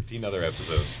in 13 other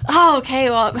episodes. Oh, okay.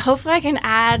 Well, hopefully I can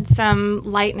add some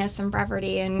lightness and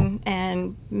brevity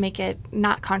and make it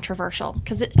not controversial,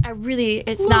 because it's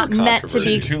not meant to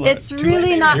be. It's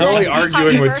really not meant to be controversial. You're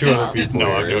only arguing with 2 other people. No,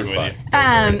 I'm doing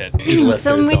with you. These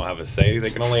listeners don't have a say.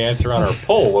 They can only answer on our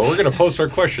poll. Well, we're going to post our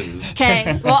questions.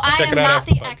 Okay. Well, I am not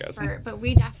the expert, but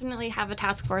we definitely have a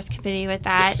task force committee with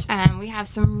that. Yes. We have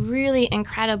some really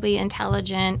incredibly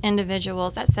intelligent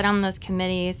individuals that sit on those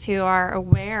committees who are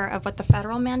aware of what the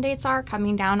federal mandates are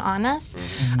coming down on us,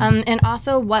 and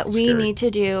also what we need to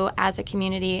do as a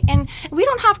community. And we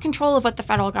don't have control of what the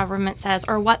federal government says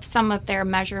or what some of their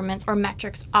measurements or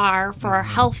metrics are for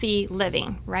healthy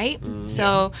living, right?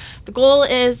 So the goal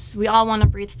is we all want to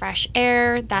breathe fresh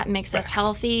air that makes us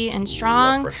healthy and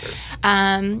strong,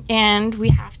 and we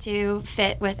have to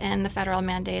fit within the federal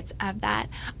mandates of that.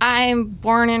 I'm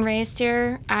born and raised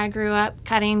here. I grew up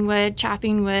cutting wood,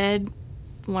 chopping wood,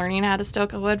 learning how to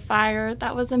stoke a wood fire.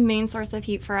 That was the main source of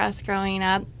heat for us growing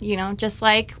up. Just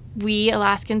like we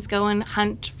Alaskans go and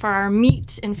hunt for our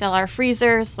meat and fill our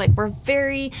freezers. Like, we're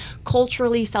very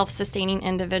culturally self-sustaining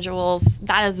individuals.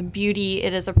 That is a beauty.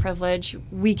 It is a privilege.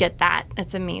 We get that.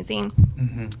 It's amazing.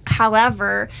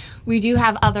 However, we do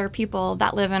have other people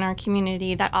that live in our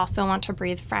community that also want to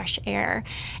breathe fresh air.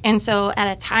 And so at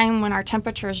a time when our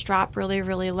temperatures drop really,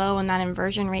 really low and that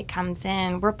inversion rate comes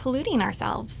in, we're polluting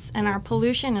ourselves. And our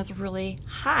pollution is really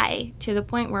high to the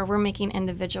point where we're making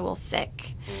individuals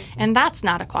sick. And that's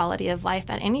not a quality of life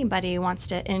that anybody wants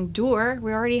to endure.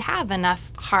 We already have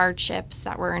enough hardships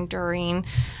that we're enduring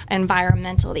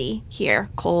environmentally here: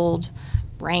 cold,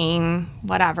 rain,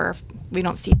 whatever, we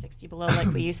don't see 60 below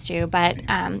like we used to, but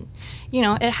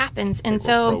it happens. And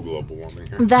so global warming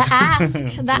here. the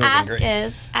ask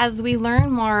is, as we learn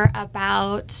more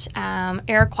about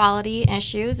air quality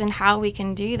issues and how we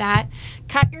can do that,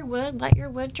 cut your wood, let your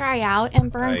wood dry out,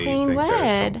 and burn clean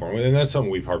wood. And that's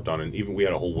something we've harped on, and even we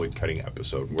had a whole wood cutting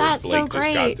episode where That's Blake so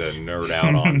great. just got to nerd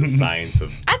out on the science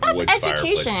of wood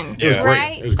education. It was great.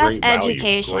 Right? It was That's great value,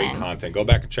 education. great content. Go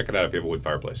back and check it out if you have a wood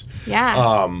fireplace.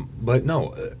 Yeah. But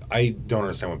no, I don't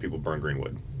understand when people burn green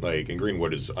wood. And green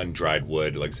wood is undried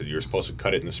wood. Like I said, you're supposed to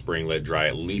cut it in the spring, let it dry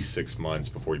at least 6 months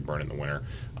before you burn it in the winter.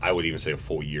 I would even say a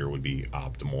full year would be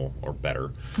optimal or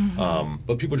better.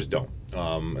 But people just don't.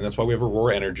 And that's why we have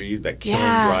Aurora Energy that kiln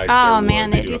dries their wood. Man,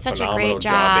 they do such a great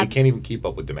job. They can't even keep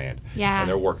up with demand. Yeah. And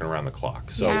they're working around the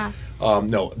clock. So,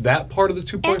 no, that part of the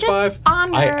 2.5,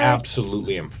 I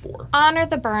absolutely am for. Honor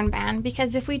the burn ban,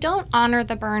 because if we don't honor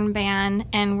the burn ban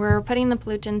and we're putting the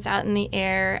pollutants out in the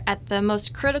air at the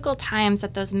most critical times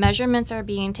that those measurements are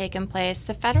being taken place,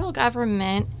 the federal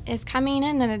government is coming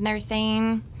in and they're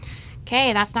saying,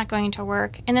 okay, that's not going to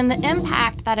work. And then the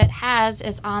impact that it has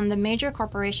is on the major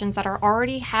corporations that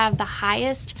already have the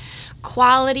highest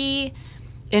quality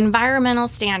environmental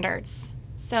standards.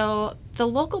 So the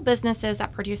local businesses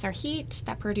that produce our heat,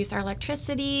 that produce our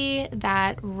electricity,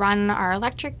 that run our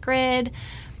electric grid,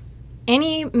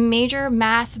 any major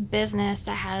mass business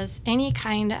that has any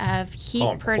kind of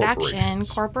heat production,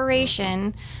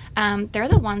 corporation, they're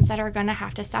the ones that are going to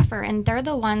have to suffer, and they're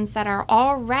the ones that are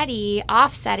already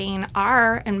offsetting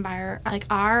our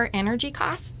our energy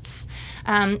costs.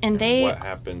 And what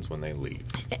happens when they leave?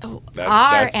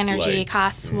 Our energy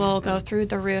costs will go through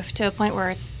the roof to a point where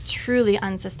it's truly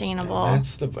unsustainable. I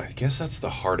guess that's the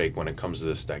heartache when it comes to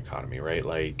this dichotomy, right?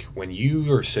 Like when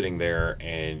you are sitting there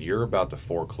and you're about to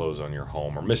foreclose on your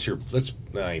home or miss your first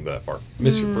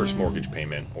mortgage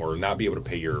payment, or not be able to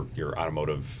pay your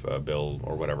automotive bill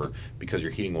or whatever because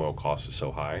your heating oil cost is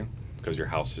so high because your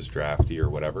house is drafty or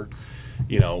whatever,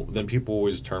 then people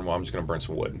always turn, well, I'm just going to burn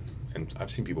some wood. And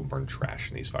I've seen people burn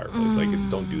trash in these fireplaces.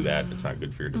 Don't do that. It's not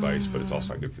good for your device, but it's also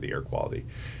not good for the air quality.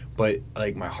 But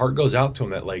my heart goes out to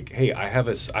them that hey, I have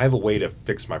a way to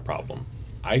fix my problem.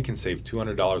 I can save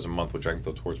 $200 a month, which I can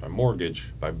throw towards my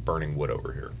mortgage by burning wood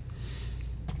over here,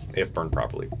 if burned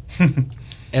properly.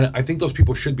 And I think those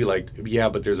people should be like, yeah,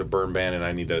 but there's a burn ban, and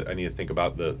I need to think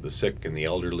about the sick and the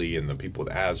elderly and the people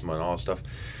with asthma and all that stuff.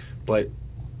 But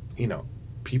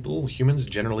humans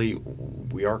generally,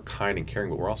 we are kind and caring,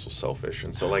 but we're also selfish.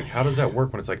 And so how does that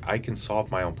work when it's I can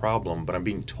solve my own problem, but I'm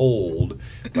being told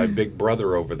by big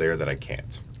brother over there that I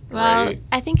can't? Well, right?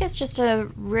 I think it's just a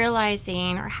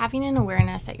realizing or having an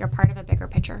awareness that you're part of a bigger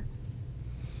picture.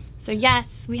 So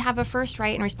yes, we have a first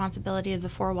right and responsibility to the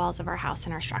four walls of our house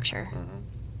and our structure.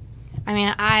 I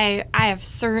mean, I have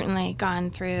certainly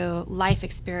gone through life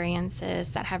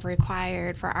experiences that have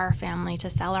required for our family to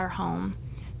sell our home,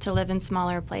 to live in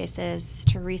smaller places,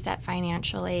 to reset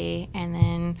financially, and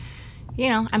then,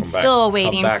 I'm still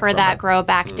waiting for that grow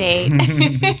back date.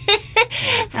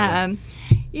 And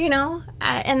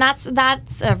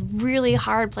that's a really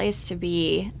hard place to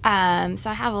be. So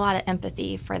I have a lot of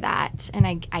empathy for that, and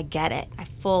I get it. I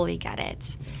fully get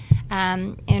it.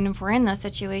 And if we're in those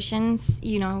situations,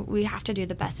 we have to do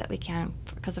the best that we can,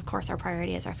 because of course our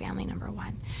priority is our family, number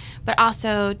one. But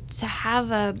also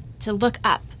to look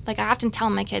up. I often tell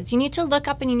my kids, you need to look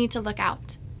up and you need to look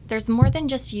out. There's more than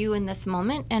just you in this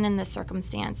moment and in this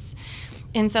circumstance.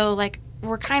 And so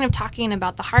we're kind of talking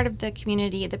about the heart of the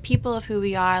community, the people of who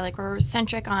we are. We're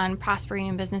centric on prospering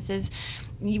in businesses.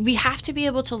 We have to be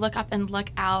able to look up and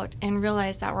look out and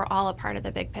realize that we're all a part of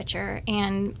the big picture.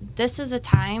 And this is a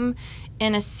time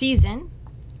in a season,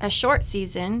 a short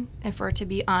season, if we're to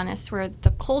be honest, where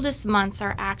the coldest months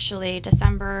are actually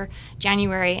December,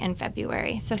 January, and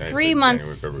February. So 3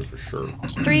 months, January, February for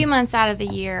sure. 3 months out of the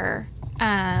year,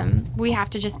 we have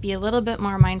to just be a little bit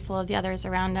more mindful of the others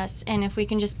around us. And if we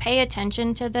can just pay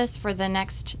attention to this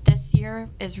this year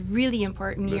is really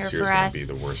important year for us. This year's going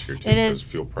to be the worst year too, it because is.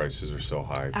 Fuel prices are so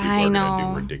high. People I are know. going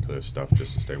to do ridiculous stuff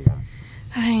just to stay warm.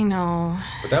 I know.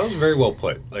 But that was very well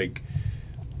put.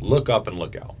 Look up and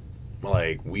look out.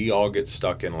 We all get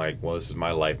stuck in well, this is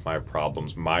my life, my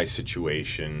problems, my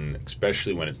situation,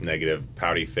 especially when it's negative,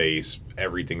 pouty face,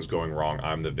 everything's going wrong,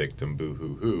 I'm the victim, boo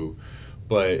hoo hoo.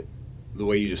 But the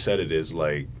way you just said it is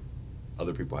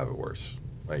other people have it worse.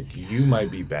 You might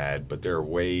be bad, but there are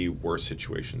way worse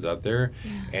situations out there,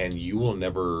 and you will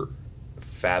never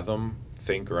fathom,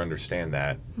 think, or understand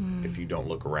that if you don't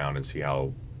look around and see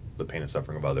how the pain and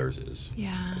suffering of others is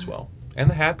as well. And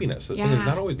the happiness. The thing is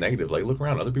not always negative. Look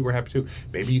around. Other people are happy too.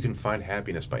 Maybe you can find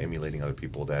happiness by emulating other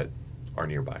people that are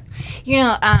nearby.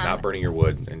 Not burning your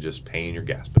wood and just paying your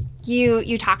gas bill.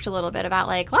 You talked a little bit about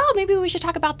like, well, maybe we should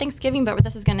talk about Thanksgiving, but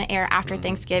this is going to air after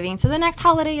Thanksgiving. So the next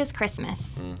holiday is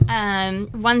Christmas.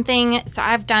 One thing, so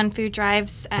I've done food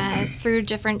drives through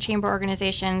different chamber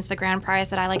organizations. The grand prize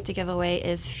that I like to give away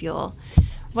is fuel.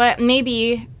 What may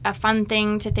be a fun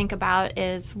thing to think about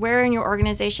is where in your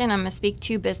organization, I'm going to speak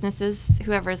to businesses,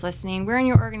 whoever's listening, where in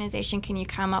your organization can you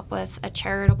come up with a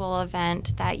charitable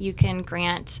event that you can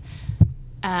grant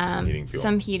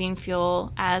some heating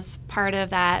fuel as part of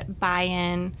that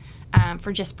buy-in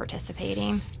for just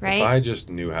participating, right? If I just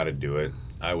knew how to do it,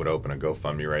 I would open a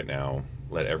GoFundMe right now,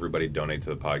 let everybody donate to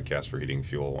the podcast for heating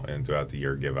fuel, and throughout the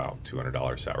year give out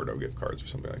 $200 sourdough gift cards or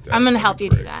something like that. I'm going to help you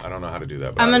do that. I don't know how to do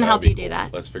that, but I'm going to help you do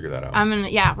that. Let's figure that out.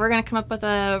 We're going to come up with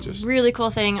a really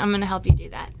cool thing. I'm going to help you do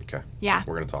that. Okay. Yeah.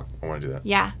 We're going to talk. I want to do that.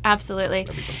 Yeah, absolutely.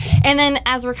 That'd be something cool. And then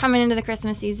as we're coming into the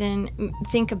Christmas season,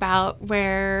 think about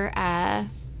where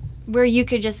you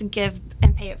could just give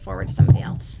and pay it forward to somebody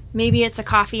else. Maybe it's a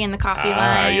coffee in the coffee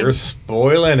line. You're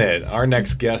spoiling it. Our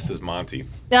next guest is Monty.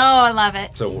 Oh, I love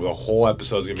it. So the whole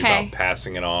episode is going to be about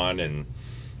passing it on and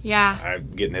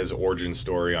getting his origin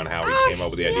story on how he came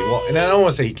up with the idea. Well, and I don't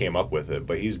want to say he came up with it,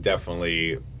 but he's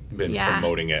definitely been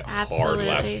promoting it hard the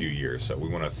last few years. So we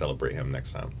want to celebrate him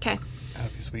next time. Okay.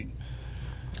 That'd be sweet.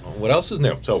 What else is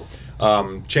new? So,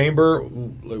 chamber,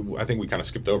 I think we kind of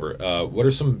skipped over. What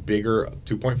are some bigger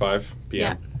 2.5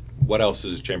 p.m.? Yeah. What else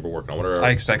is chamber working on?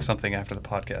 I expect something after the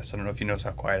podcast. I don't know if you notice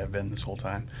how quiet I've been this whole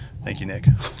time. Thank you, Nick.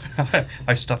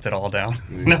 I stuffed it all down.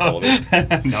 No,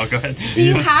 go ahead. Do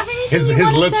you have anything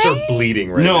His lips are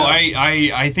bleeding right now. No,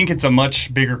 I think it's a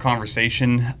much bigger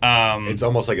conversation. It's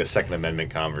almost like a Second Amendment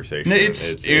conversation. It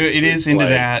is into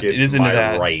that.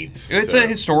 It's a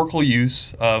historical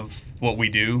use of what we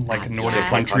do, like Nordic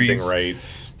countries. Hunting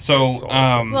rights. So,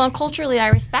 well, culturally, I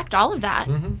respect all of that.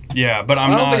 Yeah, but I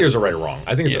don't think there's a right or wrong.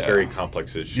 I think it's a very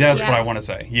complex issue. That's what I want to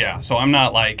say. Yeah, so I'm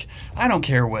not like, I don't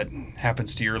care what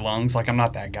happens to your lungs. Like, I'm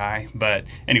not that guy. But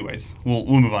anyways, we'll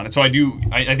move on. And so I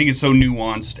think it's so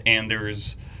nuanced, and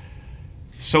there's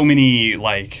so many,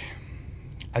 like,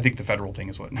 I think the federal thing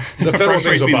is what the federal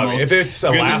thing is about. If it's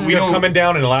Alaska coming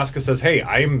down and Alaska says, "Hey,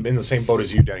 I'm in the same boat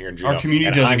as you down here in Juneau," our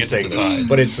community doesn't get to decide,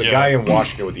 but it's the guy in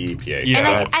Washington with the EPA. Yeah.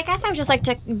 And I guess I would just like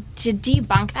to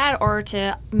debunk that, or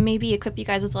to maybe equip you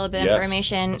guys with a little bit of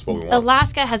information. That's what we want.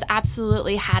 Alaska has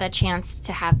absolutely had a chance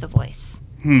to have the voice.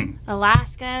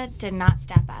 Alaska did not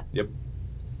step up. Yep.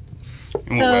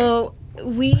 So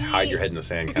we hide your head in the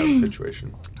sand kind of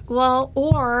situation. Well,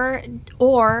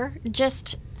 or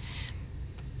just.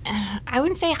 I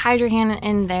wouldn't say hide your hand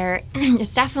in there.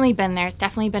 It's definitely been there. It's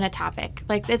definitely been a topic.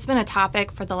 Like, it's been a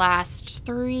topic for the last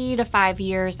 3 to 5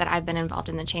 years that I've been involved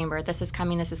in the chamber. This is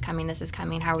coming, this is coming, this is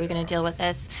coming. How are we going to deal with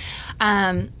this?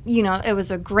 It was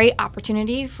a great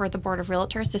opportunity for the Board of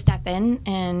Realtors to step in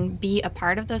and be a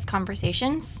part of those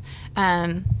conversations.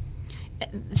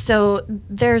 So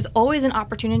there's always an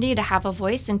opportunity to have a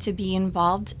voice and to be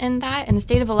involved in that. And the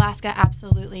state of Alaska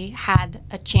absolutely had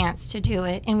a chance to do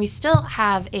it. And we still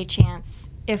have a chance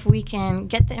if we can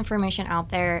get the information out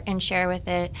there and share with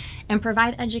it and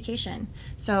provide education.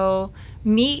 So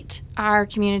meet our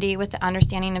community with the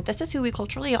understanding of this is who we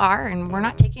culturally are, and we're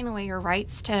not taking away your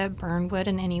rights to burn wood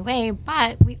in any way,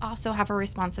 but we also have a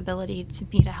responsibility to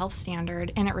meet a health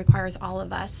standard, and it requires all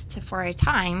of us for a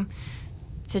time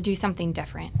to do something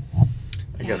different.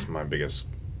 I guess my biggest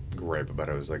gripe about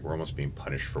it was like we're almost being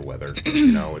punished for weather.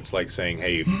 It's like saying,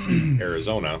 hey,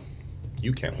 Arizona,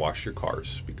 you can't wash your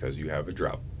cars because you have a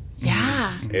drought.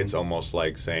 Yeah. It's almost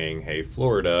like saying, hey,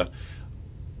 Florida,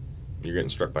 you're getting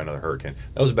struck by another hurricane.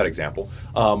 That was a bad example.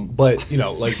 But,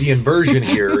 like the inversion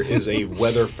here is a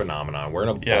weather phenomenon. We're in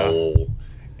a bowl.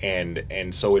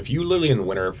 And so if you literally in the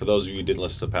winter, for those of you who didn't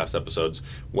listen to past episodes,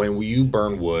 when you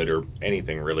burn wood or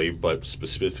anything really, but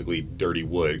specifically dirty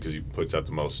wood, because it puts out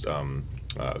the most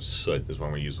soot is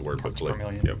when we use the word. Parts per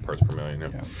million. Yeah, parts per million.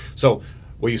 Yeah. So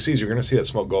what you see is you're going to see that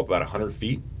smoke go up about 100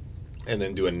 feet and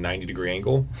then do a 90-degree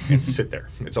angle and sit there.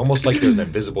 It's almost like there's an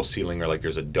invisible ceiling or like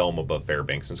there's a dome above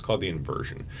Fairbanks, and it's called the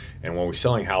inversion. And when we're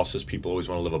selling houses, people always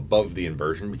want to live above the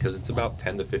inversion because it's about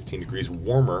 10 to 15 degrees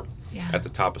warmer at the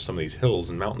top of some of these hills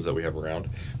and mountains that we have around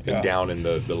and down in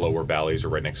the lower valleys or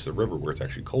right next to the river where it's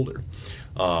actually colder.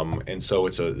 And so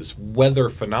it's this weather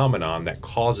phenomenon that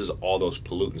causes all those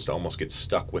pollutants to almost get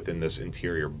stuck within this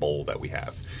interior bowl that we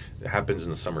have. It happens in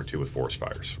the summer too with forest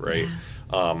fires, right?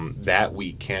 That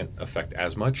we can't affect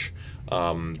as much. We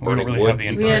don't really have the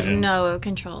inversion. We have no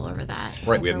control over that.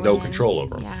 Right, we have no control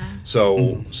over them. Yeah.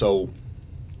 So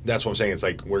that's what I'm saying. It's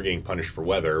like we're getting punished for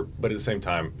weather, but at the same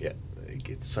time,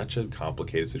 it's such a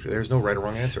complicated situation. There's no right or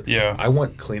wrong answer. Yeah. I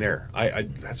want clean air. I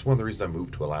that's one of the reasons I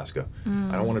moved to Alaska.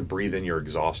 I don't want to breathe in your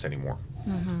exhaust anymore.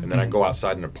 And then I go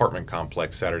outside an apartment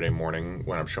complex Saturday morning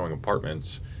when I'm showing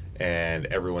apartments, and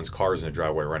everyone's car's in the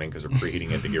driveway running because they're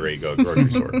preheating it to get ready to go to the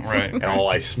grocery store. Right. And all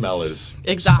I smell is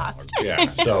Exhaust. smog.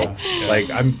 Yeah. So like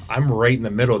I'm right in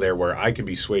the middle there where I could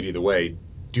be swayed either way.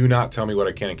 Do not tell me what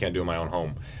I can and can't do in my own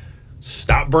home.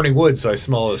 Stop burning wood so I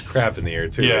smell all this crap in the air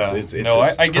too. Yeah. It's no,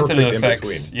 I get that it affects.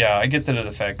 in-between. Yeah, I get that it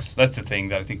affects. That's the thing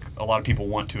that I think a lot of people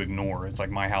want to ignore. It's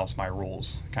like my house, my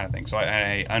rules kind of thing. So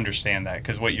I understand that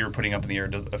because what you're putting up in the air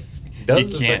does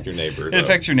affect your neighbors. It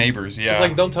affects your neighbors. Yeah. It's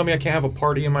like, don't tell me I can't have a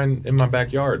party in my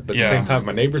backyard. But at the same time,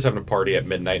 my neighbor's having a party at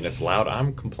midnight and it's loud.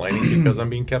 I'm complaining because I'm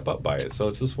being kept up by it. So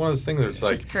it's just one of those things. It's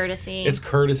like just courtesy. It's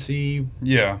courtesy.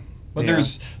 Yeah. But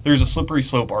there's a slippery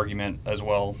slope argument as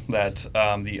well that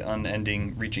the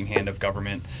unending reaching hand of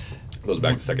government Goes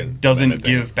back to second doesn't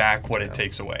give back what it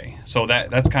takes away. So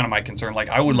that's kind of my concern. Like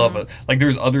I would love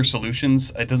there's other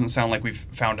solutions. It doesn't sound like we've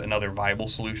found another viable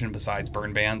solution besides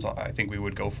burn bans. I think we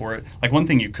would go for it. Like one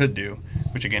thing you could do,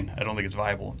 which again I don't think it's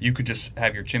viable, you could just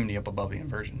have your chimney up above the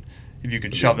inversion. If you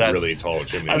could shove that really tall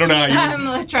chimneys. I don't know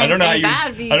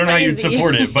how you'd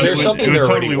support it, but there's something they're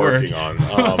totally already working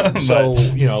on. So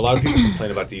a lot of people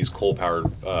complain about these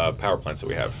coal-powered power plants that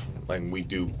we have. Like we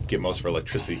do get most of our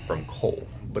electricity from coal,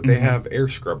 but they have air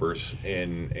scrubbers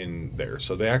in there.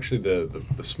 So they actually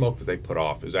the smoke that they put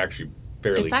off is actually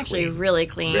fairly It's actually clean. really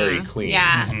clean. Very clean.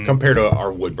 Yeah. Compared to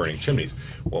our wood burning chimneys.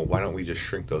 Well, why don't we just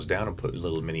shrink those down and put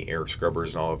little mini air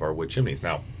scrubbers in all of our wood chimneys?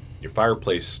 Now, your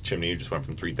fireplace chimney just went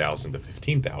from 3,000 to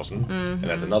 15,000, and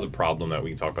that's another problem that we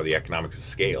can talk about, the economics of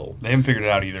scale. They haven't figured it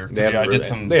out either. They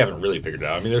haven't really figured it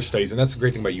out. I mean, there's studies, and that's the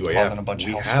great thing about UAF. Causing a bunch of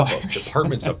we house have fires.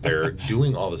 departments up there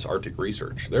doing all this Arctic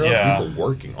research. There are people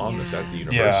working on this at the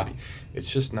university. It's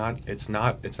just not. It's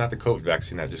not the COVID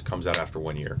vaccine that just comes out after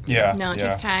 1 year. Yeah. No, it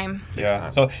takes time. Yeah.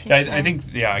 So I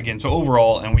think again. So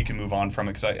overall, and we can move on from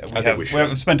it because we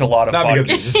have spent a lot of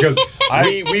just because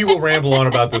we will ramble on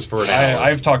about this for an hour.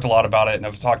 I've talked a lot about it, and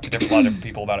I've talked to a lot of different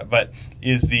people about it. But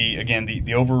is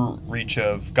the overreach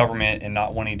of government and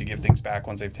not wanting to give things back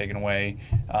once they've taken away?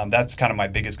 That's kind of my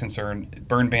biggest concern.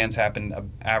 Burn bans happen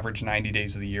average 90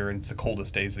 days of the year, and it's the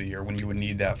coldest days of the year when you would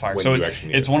need that fire. So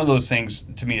it's one of those things.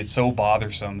 To me, it's so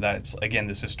bothersome that it's again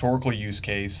this historical use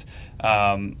case.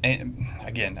 And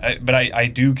again, I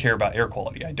do care about air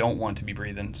quality. I don't want to be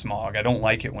breathing smog. I don't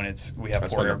like it when we have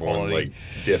poor air quality. Like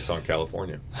diss on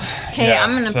California. Okay,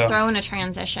 I'm going to throw in a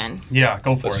transition. Yeah,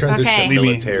 go for Let's it. transition to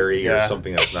military or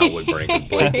something that's not wood burning.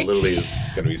 Blake literally is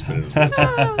going to be spinning his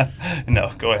wheels.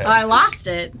 No, go ahead. I lost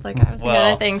it. Like I was thinking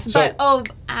other things. But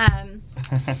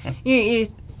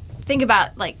you think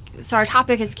about so our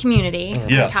topic is community.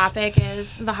 Yes. Our topic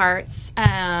is the hearts.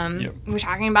 We're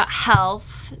talking about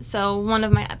health. So one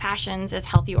of my passions is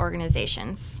healthy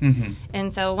organizations.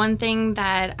 And so one thing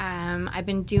that I've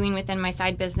been doing within my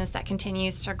side business that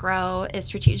continues to grow is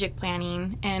strategic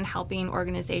planning and helping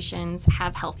organizations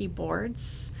have healthy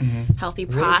boards, healthy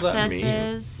processes. What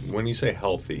does that mean? When you say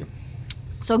healthy?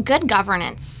 So good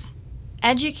governance.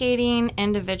 Educating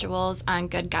individuals on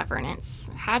good governance.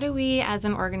 How do we as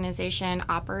an organization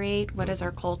operate? What is our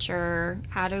culture?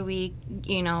 How do we,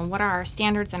 what are our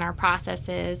standards and our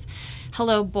processes?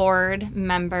 Hello, board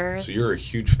members. So you're a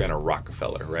huge fan of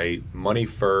Rockefeller, right? Money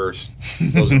first.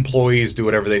 Those employees do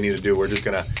whatever they need to do. We're just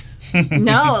going to...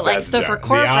 No, for corporate.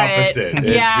 The opposite. It's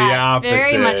the opposite.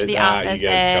 Very much the opposite. You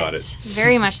guys got it.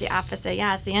 Very much the opposite.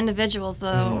 Yeah, it's the individuals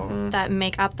though that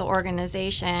make up the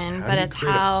organization, but it's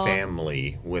how a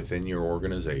family within your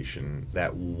organization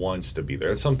that wants to be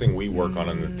there. It's something we work on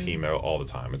in the team all the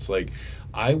time. It's like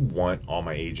I want all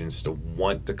my agents to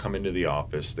want to come into the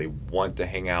office. They want to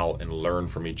hang out and learn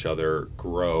from each other,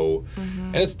 grow.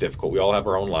 And it's difficult. We all have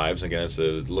our own lives. Again, it's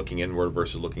looking inward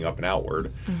versus looking up and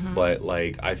outward. But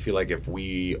I feel like if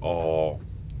we all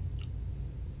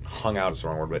hung out, it's the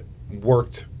wrong word, but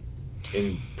worked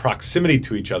in proximity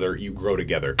to each other, you grow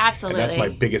together. Absolutely. And that's my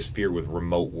biggest fear with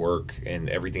remote work and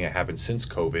everything that happened since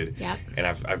COVID. Yep. And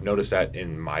I've noticed that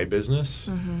in my business,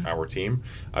 our team.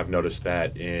 I've noticed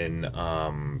that in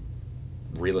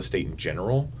real estate in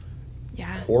general.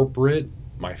 Yeah. Corporate,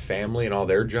 my family and all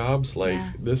their jobs,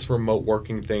 this remote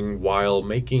working thing, while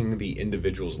making the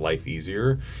individual's life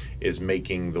easier, is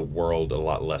making the world a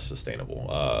lot less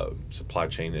sustainable. Supply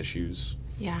chain issues,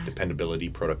 dependability,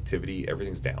 productivity,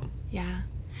 everything's down. Yeah.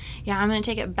 Yeah, I'm going to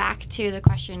take it back to the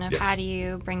question of Yes. how do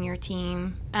you bring your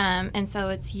team? And so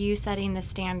it's you setting the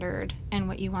standard and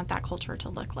what you want that culture to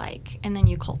look like, and then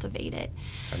you cultivate it.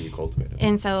 How do you cultivate it?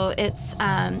 And so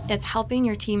it's helping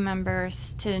your team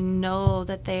members to know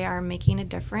that they are making a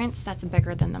difference that's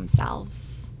bigger than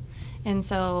themselves. And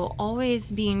so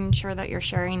always being sure that you're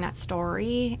sharing that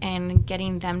story and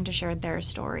getting them to share their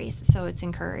stories. So it's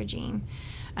encouraging.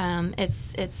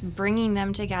 It's bringing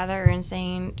them together and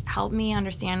saying, help me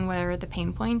understand where the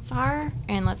pain points are,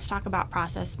 and let's talk about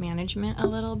process management a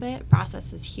little bit.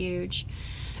 Process is huge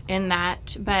in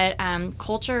that, but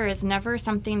culture is never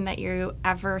something that you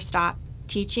ever stop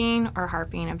teaching or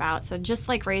harping about. So just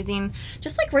like raising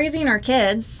our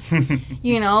kids,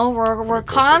 we're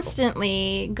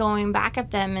constantly going back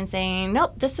at them and saying,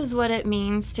 nope, this is what it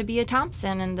means to be a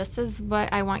Thompson, and this is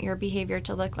what I want your behavior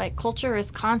to look like. Culture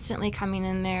is constantly coming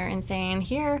in there and saying,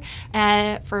 here,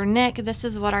 for Nick, this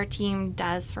is what our team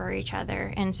does for each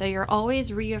other. And so you're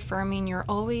always reaffirming, you're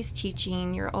always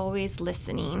teaching, you're always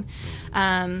listening.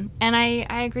 And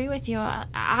I agree with you.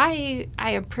 I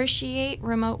appreciate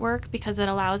remote work because it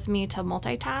allows me to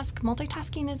multitask.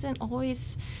 Multitasking isn't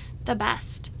always the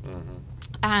best.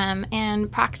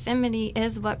 And proximity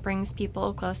is what brings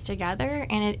people close together,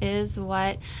 and it is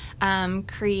what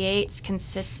creates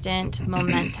consistent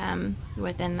momentum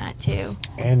within that too.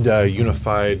 And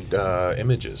unified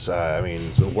images.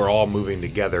 So we're all moving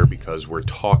together because we're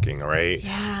talking, right?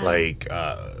 Yeah. Like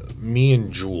me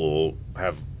and Jewel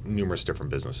have numerous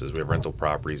different businesses. We have rental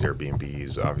properties,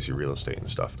 Airbnbs, obviously real estate and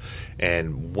stuff.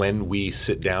 And when we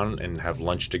sit down and have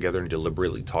lunch together and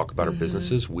deliberately talk about our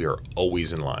businesses, we are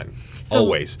always in line.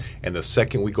 Always. And the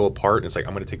second we go apart and it's like,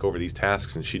 I'm going to take over these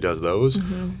tasks and she does those,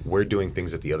 we're doing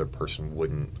things that the other person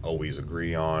wouldn't always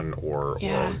agree on or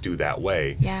do that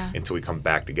way until we come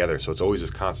back together. So it's always this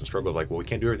constant struggle of like, well, we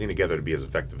can't do everything together to be as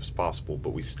effective as possible,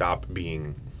 but we stop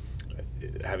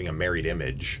having a married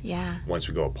image once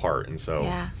we go apart. And so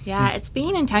it's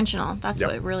being intentional. That's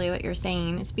what you're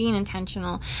saying. It's being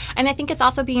intentional. And I think it's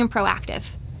also being proactive.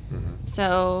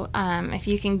 So if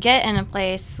you can get in a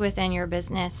place within your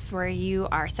business where you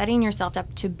are setting yourself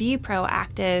up to be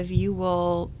proactive,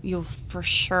 you'll for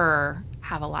sure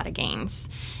have a lot of gains.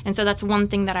 And so that's one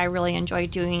thing that I really enjoy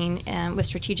doing with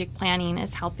strategic planning,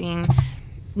 is helping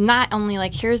not only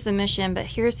like, here's the mission, but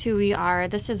here's who we are.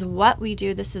 This is what we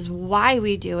do. This is why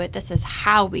we do it. This is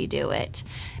how we do it.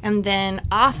 And then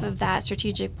off of that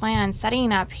strategic plan,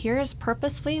 setting up, here's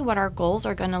purposefully what our goals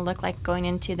are going to look like going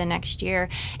into the next year.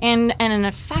 And an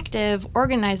effective,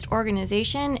 organized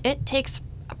organization, it takes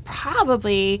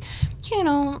probably,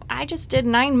 I just did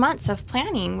 9 months of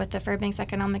planning with the Fairbanks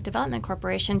Economic Development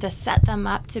Corporation to set them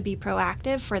up to be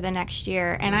proactive for the next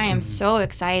year. And I am so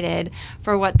excited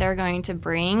for what they're going to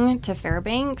bring to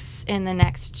Fairbanks in the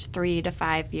next 3 to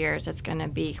 5 years. It's going to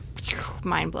be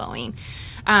mind-blowing.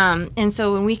 And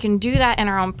so when we can do that in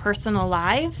our own personal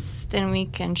lives, then we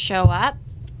can show up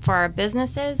for our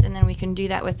businesses, and then we can do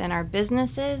that within our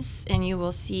businesses, and you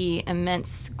will see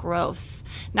immense growth,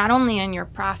 not only in your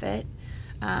profit,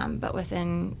 but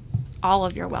within all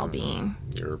of your well-being.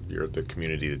 You're the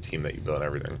community, the team that you build,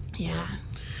 everything. Yeah.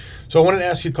 So I wanted to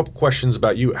ask you a couple questions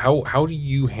about you. How do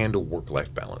you handle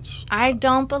work-life balance? I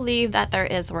don't believe that there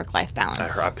is work-life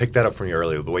balance. I picked that up from you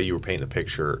earlier. The way you were painting the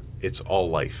picture, it's all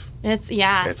life. It's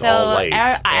so all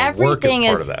life. Everything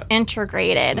is is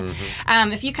integrated.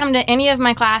 If you come to any of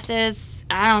my classes,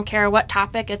 I don't care what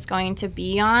topic it's going to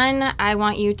be on, I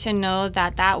want you to know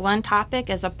that that one topic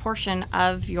is a portion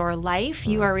of your life.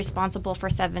 You are responsible for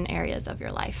 7 areas of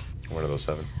your life. What are those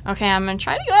 7? Okay, I'm going to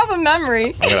try to go off of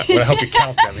memory. I'm going to help you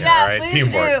count them here, all right?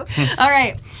 Teamwork. All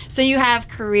right. So you have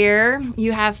career,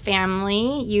 you have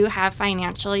family, you have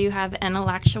financial, you have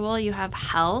intellectual, you have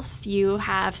health, you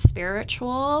have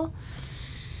spiritual.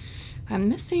 I'm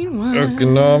missing one.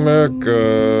 Economic.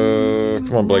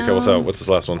 Come on, Blake, help us out. What's this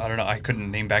last one? I don't know. I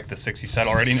couldn't name back the 6 you said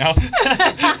already now. Okay,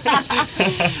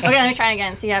 let me try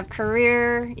again. So you have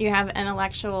career, you have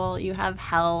intellectual, you have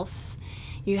health,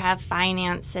 you have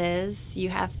finances, you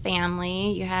have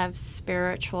family, you have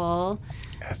spiritual.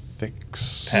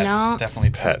 Ethics. Pets. No.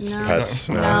 Definitely pets. No. Pets.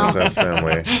 No. That's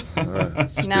family.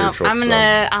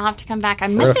 No, I'll have to come back.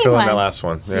 I'm We're missing fill in one. that last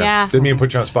one. Yeah. Didn't mean to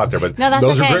put you on the spot there, but No, that's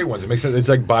those okay. are great ones. It makes sense. It's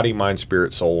like body, mind,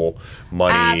 spirit, soul,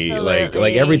 money, Absolutely.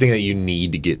 like everything that you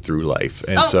need to get through life.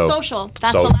 And social.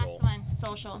 That's social. the last one.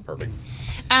 Social. Perfect.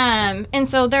 And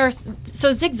so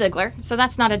Zig Ziglar, so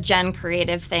that's not a Jenn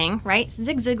creative thing, right?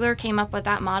 Zig Ziglar came up with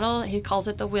that model. He calls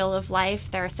it the wheel of life.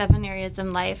 There are 7 areas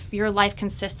in life. Your life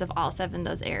consists of all 7 of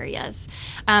those areas.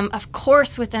 Of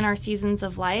course, within our seasons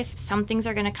of life, some things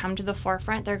are going to come to the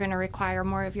forefront. They're going to require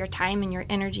more of your time and your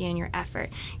energy and your effort.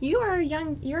 You're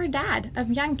a dad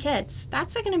of young kids.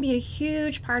 That's going to be a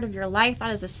huge part of your life.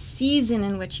 That is a season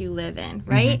in which you live in,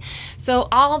 right? Mm-hmm. So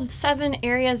all 7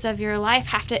 areas of your life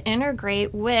have to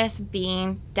integrate with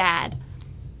being dad.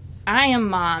 I am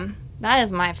mom. That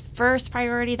is my first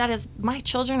priority. That is, my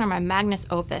children are my magnus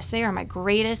opus. They are my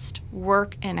greatest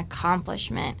work and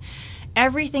accomplishment.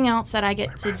 Everything else that I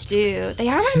get to do, they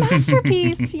are my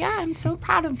masterpiece. Yeah, I'm so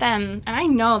proud of them. And I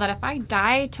know that if I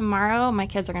die tomorrow, my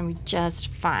kids are going to be just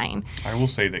fine. I will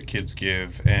say that kids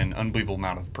give an unbelievable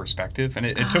amount of perspective. And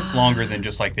it took longer than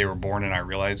just like they were born and I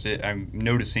realized it. I'm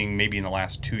noticing maybe in the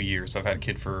last 2 years, I've had a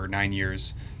kid for 9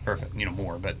 years, or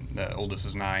more, but the oldest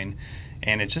is 9.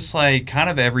 And it's just like kind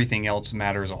of everything else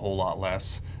matters a whole lot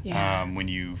less when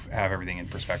you have everything in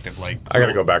perspective. Like, I got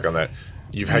to go back on that.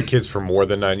 You've had kids for more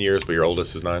than 9 years, but your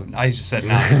oldest is 9? I just said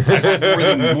 9. I've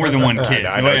had more than one kid.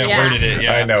 I know, worded it,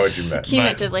 I know what you meant.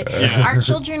 Cumulatively. Our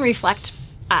children reflect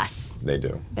us. They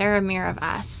do. They're a mirror of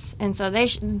us. And so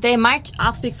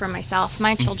I'll speak for myself.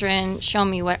 My children show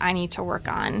me what I need to work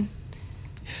on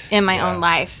in my own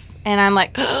life. And I'm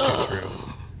like,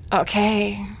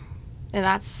 okay. And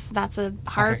that's a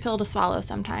hard pill to swallow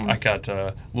sometimes. I got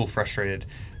a little frustrated.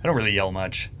 I don't really yell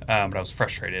much, but I was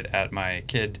frustrated at my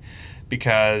kid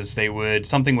because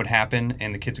something would happen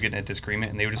and the kids would get in a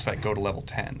disagreement and they would just like go to level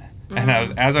 10. Mm-hmm.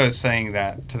 And as I was saying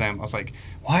that to them, I was like,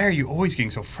 why are you always getting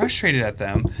so frustrated at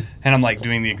them? And I'm like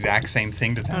doing the exact same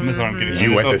thing to them as what I'm getting.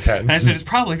 You went to 10. And I said, it's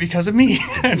probably because of me.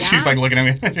 And she's like looking at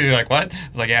me. She's like, what? I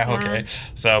was like, yeah, okay.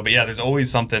 So, but yeah, there's always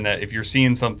something that if you're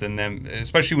seeing something, then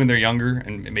especially when they're younger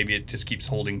and maybe it just keeps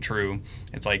holding true,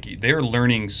 it's like they're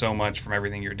learning so much from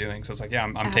everything you're doing. So it's like, yeah,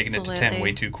 I'm taking it to 10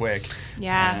 way too quick.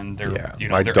 Yeah. And they're,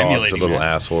 my they're dog's a little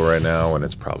that. asshole right now, and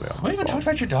it's probably on my We haven't fault.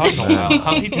 talked about your dog in a while.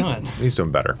 How's he doing? He's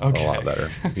doing better. Okay. A lot better.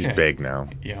 He's big now.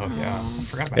 Yeah. I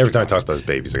forgot about Every time I your talk about his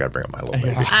babies, I got to bring up my little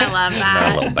baby. I love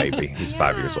that. My little baby. He's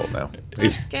 5 years old now.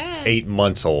 That's He's good. 8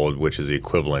 months old, which is the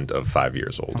equivalent of 5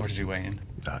 years old. How much is he weighing?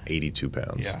 82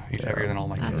 pounds. Yeah, he's heavier than all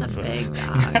my kids. That's a big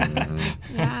dog.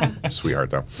 Yeah. Sweetheart,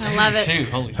 though. I love it. Too.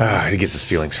 Holy He gets his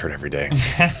feelings hurt every day.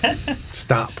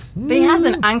 Stop. But he has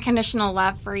an unconditional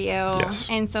love for you. Yes.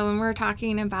 And so when we're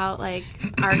talking about like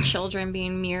our children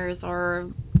being mirrors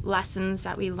or lessons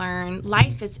that we learn,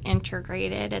 life is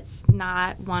integrated. It's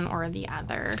not one or the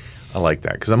other. I like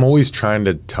that because I'm always trying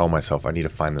to tell myself I need to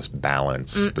find this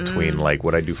balance between like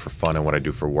what I do for fun and what I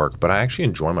do for work. But I actually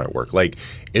enjoy my work. Like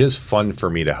it is fun for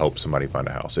me to help somebody find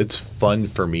a house. It's fun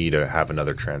for me to have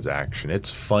another transaction.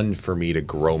 It's fun for me to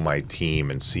grow my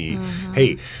team and see,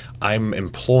 hey, I'm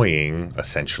employing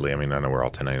essentially, I mean, I know we're all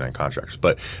 1099 contractors,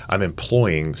 but I'm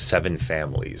employing 7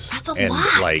 families. That's a and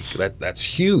lot. Like that's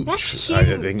huge. That's I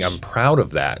huge. think I'm proud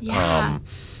of that. Yeah.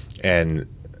 And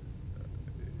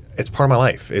it's part of my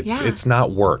life. It's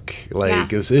not work. Like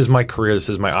this is my career, this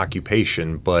is my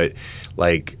occupation, but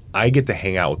like I get to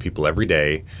hang out with people every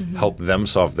day, help them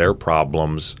solve their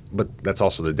problems. But that's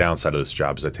also the downside of this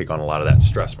job is I take on a lot of that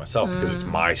stress myself because it's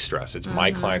my stress. It's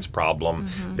my client's problem.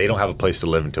 They don't have a place to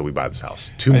live until we buy this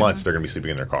house. 2 months they're going to be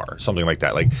sleeping in their car, something like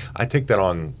that. Like I take that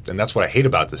on, and that's what I hate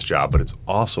about this job, but it's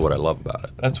also what I love about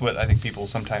it. That's what I think people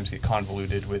sometimes get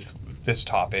convoluted with this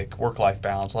topic, work-life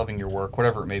balance, loving your work,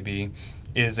 whatever it may be,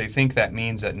 is they think that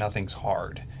means that nothing's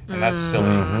hard. And that's silly.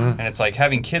 And it's like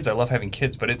having kids, I love having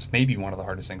kids, but it's maybe one of the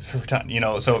hardest things I've ever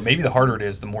done. So maybe the harder it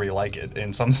is, the more you like it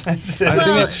in some sense. I think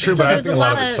that's true, so but I there's think a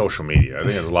lot of it's social media. I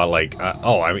think there's a lot of like,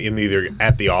 I'm either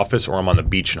at the office or I'm on the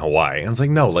beach in Hawaii. And it's like,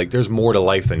 no, like there's more to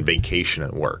life than vacation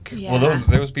and work. Yeah. Well,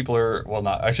 those people are,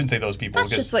 not, I shouldn't say those people.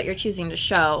 That's just what you're choosing to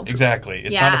show. Exactly.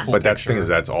 It's not a full But that's picture. the thing is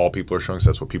that's all people are showing, so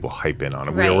that's what people hype in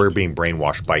on. Right. We're being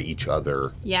brainwashed by each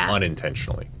other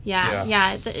unintentionally.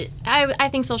 Yeah. I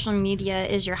think social media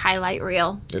is your highlight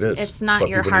reel. It is. It's not but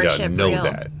your people need to hardship know reel.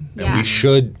 that. And we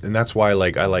should, and that's why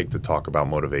like I like to talk about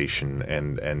motivation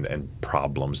and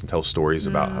problems and tell stories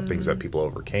about how things that people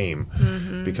overcame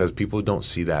because people don't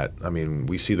see that. I mean,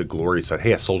 we see the glory side.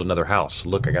 Hey, I sold another house.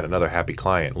 Look, I got another happy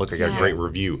client. Look, I got a great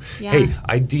review. Yeah. Hey,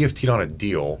 I DFT'd on a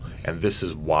deal and this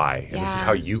is why. And this is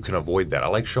how you can avoid that. I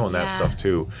like showing that stuff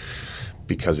too.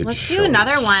 Because Let's shows. do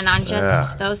another one on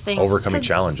just those things. Overcoming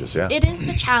challenges, It is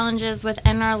the challenges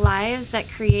within our lives that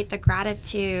create the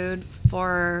gratitude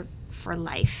for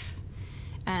life.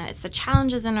 It's the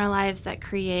challenges in our lives that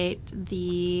create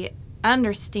the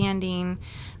understanding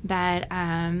that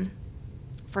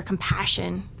for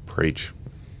compassion. Preach.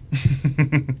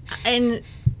 And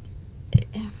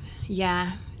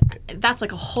yeah, that's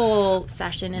like a whole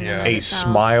session in and of A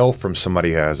itself. smile from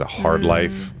somebody who has a hard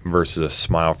life versus a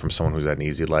smile from someone who's had an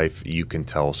easy life, you can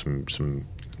tell some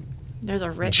There's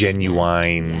a rich,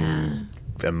 genuine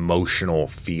emotional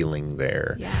feeling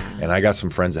there. Yeah. And I got some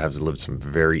friends that have lived some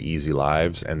very easy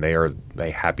lives, and they are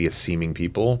the happiest seeming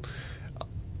people,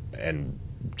 and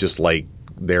just like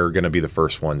they're going to be the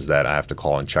first ones that I have to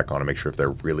call and check on and make sure if they're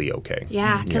really okay.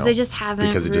 Yeah, because they just haven't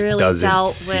because it just really doesn't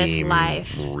dealt seem with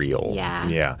life. real. Yeah.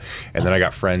 Yeah. And then I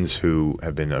got friends who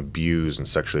have been abused and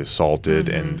sexually assaulted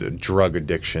and drug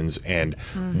addictions, and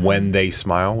when they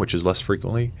smile, which is less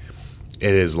frequently,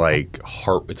 it is like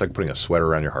it's like putting a sweater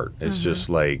around your heart. It's just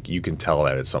like you can tell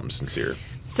that it's something sincere.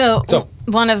 So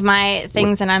one of my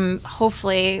things, and I'm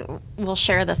hopefully we'll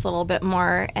share this a little bit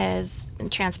more as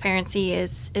transparency,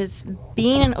 is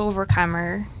being an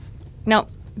overcomer. No,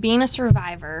 being a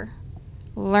survivor,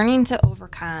 learning to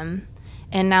overcome,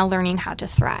 and now learning how to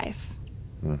thrive.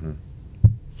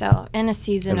 So in a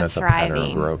season And of that's thriving, a pattern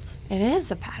of growth. it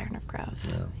is a pattern of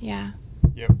growth. Yeah,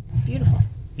 Yep. it's beautiful.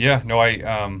 Yeah, no,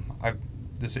 I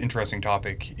this interesting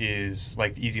topic is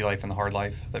like the easy life and the hard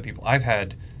life that I've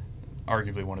had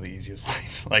arguably one of the easiest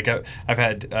lives. Like I've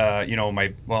had,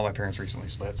 my parents recently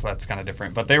split, so that's kind of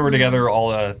different. But they were together all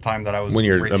the time that I was When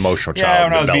you're emotional child. Yeah,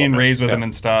 when I was being development. raised with them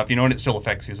and stuff, and it still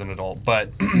affects you as an adult.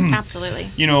 But Absolutely.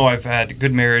 I've had a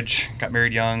good marriage, got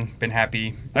married young, been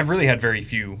happy. I've really had very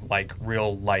few like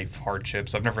real life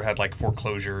hardships. I've never had like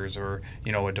foreclosures or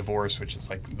a divorce, which is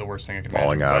like the worst thing I could imagine.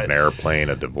 Falling out of an airplane,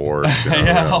 a divorce.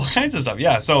 Yeah, all kinds of stuff.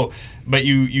 Yeah. So, but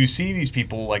you see these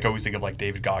people, like I always think of like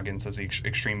David Goggins as the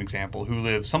extreme example, who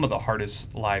live some of the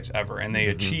hardest lives ever, and they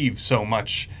achieve so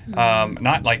much,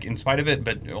 not like in spite of it,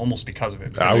 but almost because of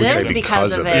it. I would It say is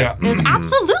because of it. Yeah. It is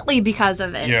absolutely because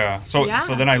of it. Yeah. So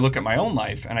then I look at my own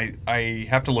life, and I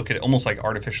have to look at it almost like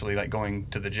artificially, like going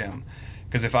to the gym.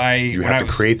 Because You have to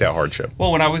create that hardship.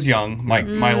 Well, when I was young,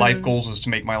 my life goals was to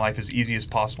make my life as easy as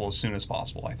possible as soon as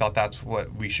possible. I thought that's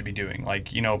what we should be doing. Like,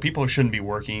 people shouldn't be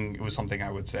working. It was something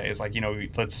I would say. It's like,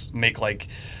 let's make like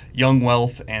young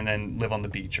wealth and then live on the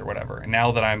beach or whatever. And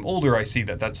now that I'm older, I see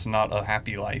that that's not a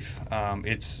happy life.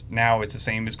 It's the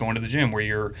same as going to the gym,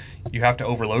 where you have to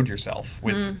overload yourself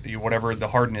with whatever the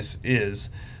hardness is.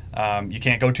 You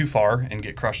can't go too far and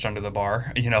get crushed under the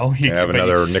bar. You have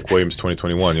another Nick Williams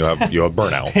 2021. You'll have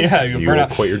burnout. Yeah, you burn will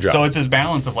out. quit your job. So it's this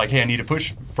balance of like, hey, I need to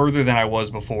push further than I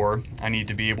was before. I need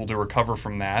to be able to recover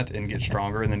from that and get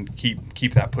stronger, and then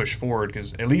keep that push forward.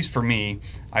 Because at least for me,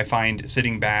 I find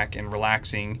sitting back and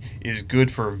relaxing is good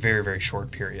for a very, very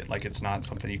short period. Like, it's not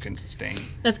something you can sustain.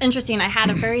 That's interesting. I had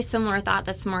a very similar thought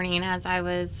this morning as I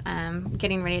was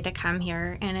getting ready to come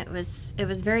here, and it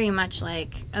was very much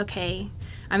like, okay,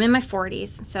 I'm in my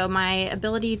 40s, so my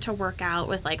ability to work out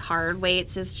with like hard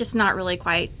weights is just not really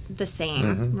quite the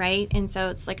same, right? And so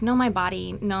it's like, know my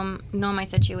body, know my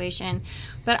situation,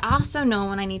 but also know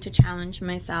when I need to challenge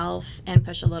myself and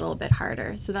push a little bit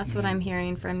harder. So that's what I'm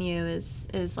hearing from you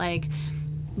is like,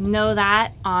 know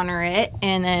that, honor it,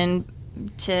 and then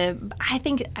I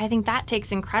think that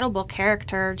takes incredible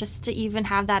character just to even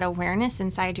have that awareness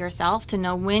inside yourself to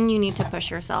know when you need to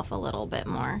push yourself a little bit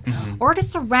more, or to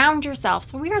surround yourself.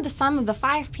 So we are the sum of the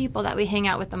 5 people that we hang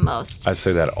out with the most. I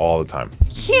say that all the time.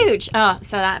 Huge. Oh,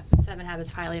 so that 7 Habits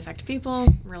of Highly Effective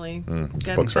People, really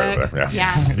good Book's book. right over there.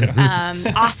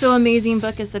 Yeah. Also amazing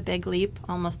book is The Big Leap.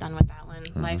 Almost done with that one.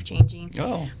 Life-changing.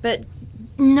 Oh. But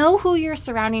know who you're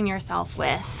surrounding yourself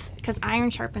with, because iron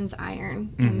sharpens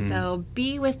iron. And so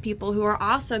be with people who are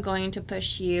also going to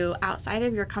push you outside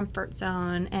of your comfort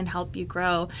zone and help you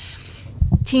grow.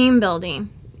 Team building.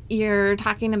 You're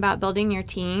talking about building your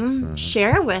team.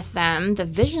 Share with them the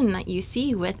vision that you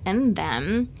see within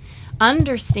them.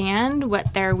 Understand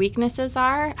what their weaknesses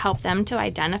are. Help them to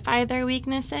identify their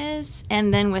weaknesses.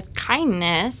 And then with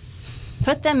kindness,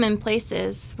 put them in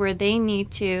places where they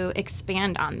need to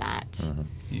expand on that.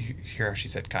 You hear how she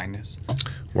said kindness?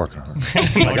 Working on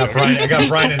it. I got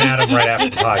Brian and Adam right after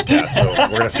the podcast, so we're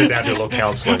going to sit down and do a little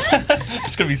counseling.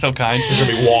 It's going to be so kind. There's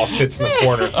going to be Wall sits in the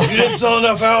corner. You didn't sell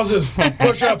enough houses.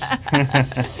 Push-ups.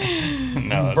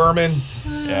 No, Vermin.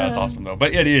 Yeah, it's awesome though.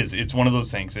 But it is. It's one of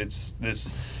those things. It's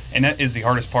this, and that is the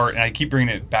hardest part. And I keep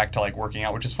bringing it back to like working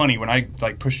out, which is funny. When I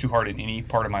like push too hard in any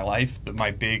part of my life,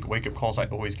 my big wake up calls, I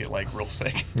always get like real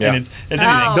sick. Yeah. And it's anything.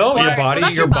 No, of your course. body-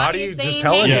 That's your body saying, just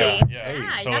telling you. hey, Yeah.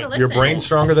 you So gotta Your listen. brain's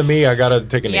stronger than me. I got to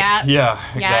take a knee. Yeah. Yeah,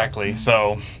 exactly.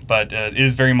 So, but it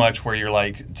is very much where you're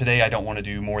like, today I don't want to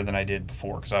do more than I did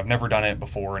before because I've never done it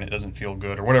before and it doesn't feel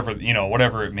good or whatever,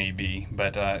 whatever it may be.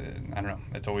 But I don't know.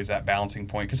 It's always that balancing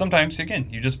point because sometimes, again,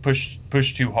 you just push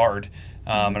too hard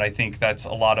And I think that's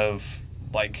a lot of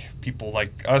like people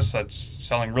like us that's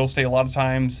selling real estate a lot of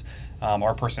times.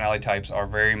 Our personality types are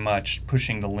very much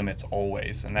pushing the limits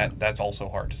always, and that's also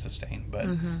hard to sustain. But I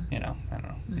don't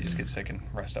know, you just get sick and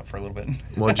rest up for a little bit.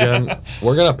 Well, Jen,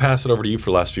 we're gonna pass it over to you for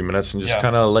the last few minutes and just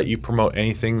kind of let you promote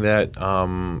anything that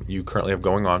you currently have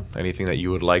going on, anything that you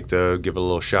would like to give a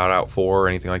little shout out for, or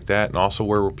anything like that, and also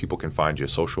where people can find you,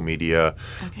 social media,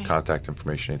 contact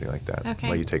information, anything like that.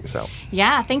 Let you take us out.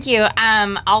 Yeah, thank you.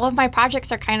 All of my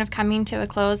projects are kind of coming to a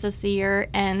close as the year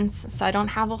ends, so I don't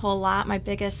have a whole lot. My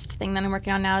biggest thing that I'm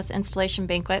working on now is the installation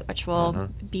banquet, which will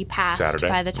be passed Saturday.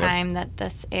 by the time that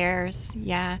this airs.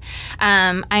 Yeah.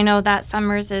 I know that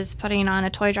Summers is putting on a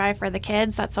toy drive for the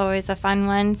kids. That's always a fun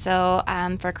one. So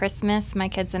for Christmas, my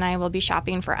kids and I will be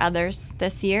shopping for others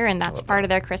this year, and that's part of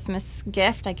their Christmas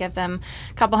gift. I give them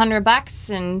a couple $100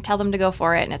 and tell them to go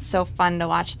for it, and it's so fun to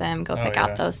watch them go pick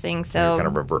out those things. So you kind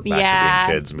of revert back to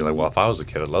being kids and be like, well, if I was a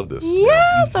kid, I'd love this.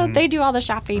 Yeah, so they do all the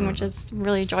shopping, which is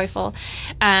really joyful.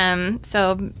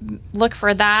 So look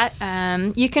for that.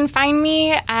 You can find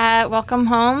me at Welcome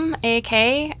Home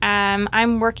AK.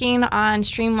 I'm working on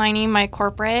streamlining my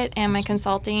corporate and my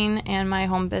consulting and my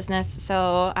home business.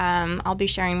 So I'll be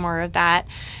sharing more of that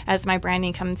as my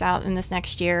branding comes out in this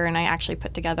next year, and I actually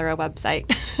put together a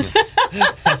website.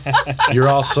 You're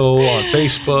also on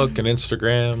Facebook and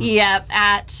Instagram. Yep,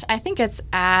 I think it's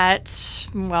at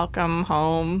Welcome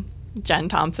Home Jenn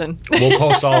Thompson. We'll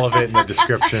post all of it in the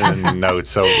description and notes,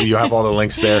 so you have all the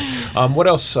links there. What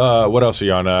else are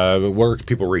you on? Where can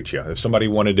people reach you? If somebody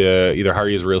wanted to either hire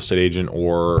you as a real estate agent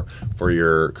or for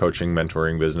your coaching,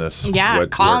 mentoring business,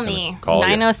 call me.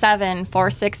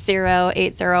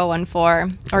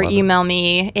 907-460-8014 or email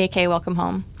me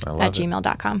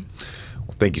akwelcomehome@gmail.com.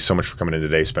 Thank you so much for coming in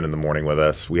today, spending the morning with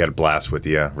us. We had a blast with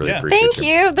you. Really appreciate Thank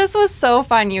you. This was so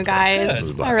fun, you guys.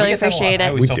 I really appreciate it. I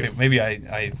always tell people, maybe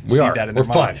I see that in their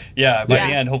mind. Fun. Yeah, by the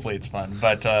end, hopefully it's fun.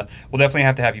 But we'll definitely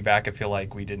have to have you back. I feel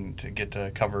like we didn't get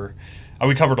to cover.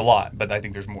 We covered a lot, but I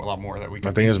think there's a lot more that we can.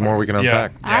 I think there's more we can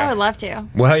unpack. I would love to.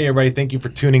 Well, hey, everybody, thank you for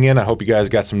tuning in. I hope you guys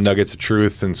got some nuggets of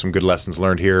truth and some good lessons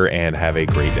learned here, and have a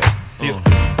great day.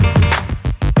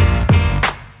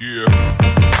 Yeah.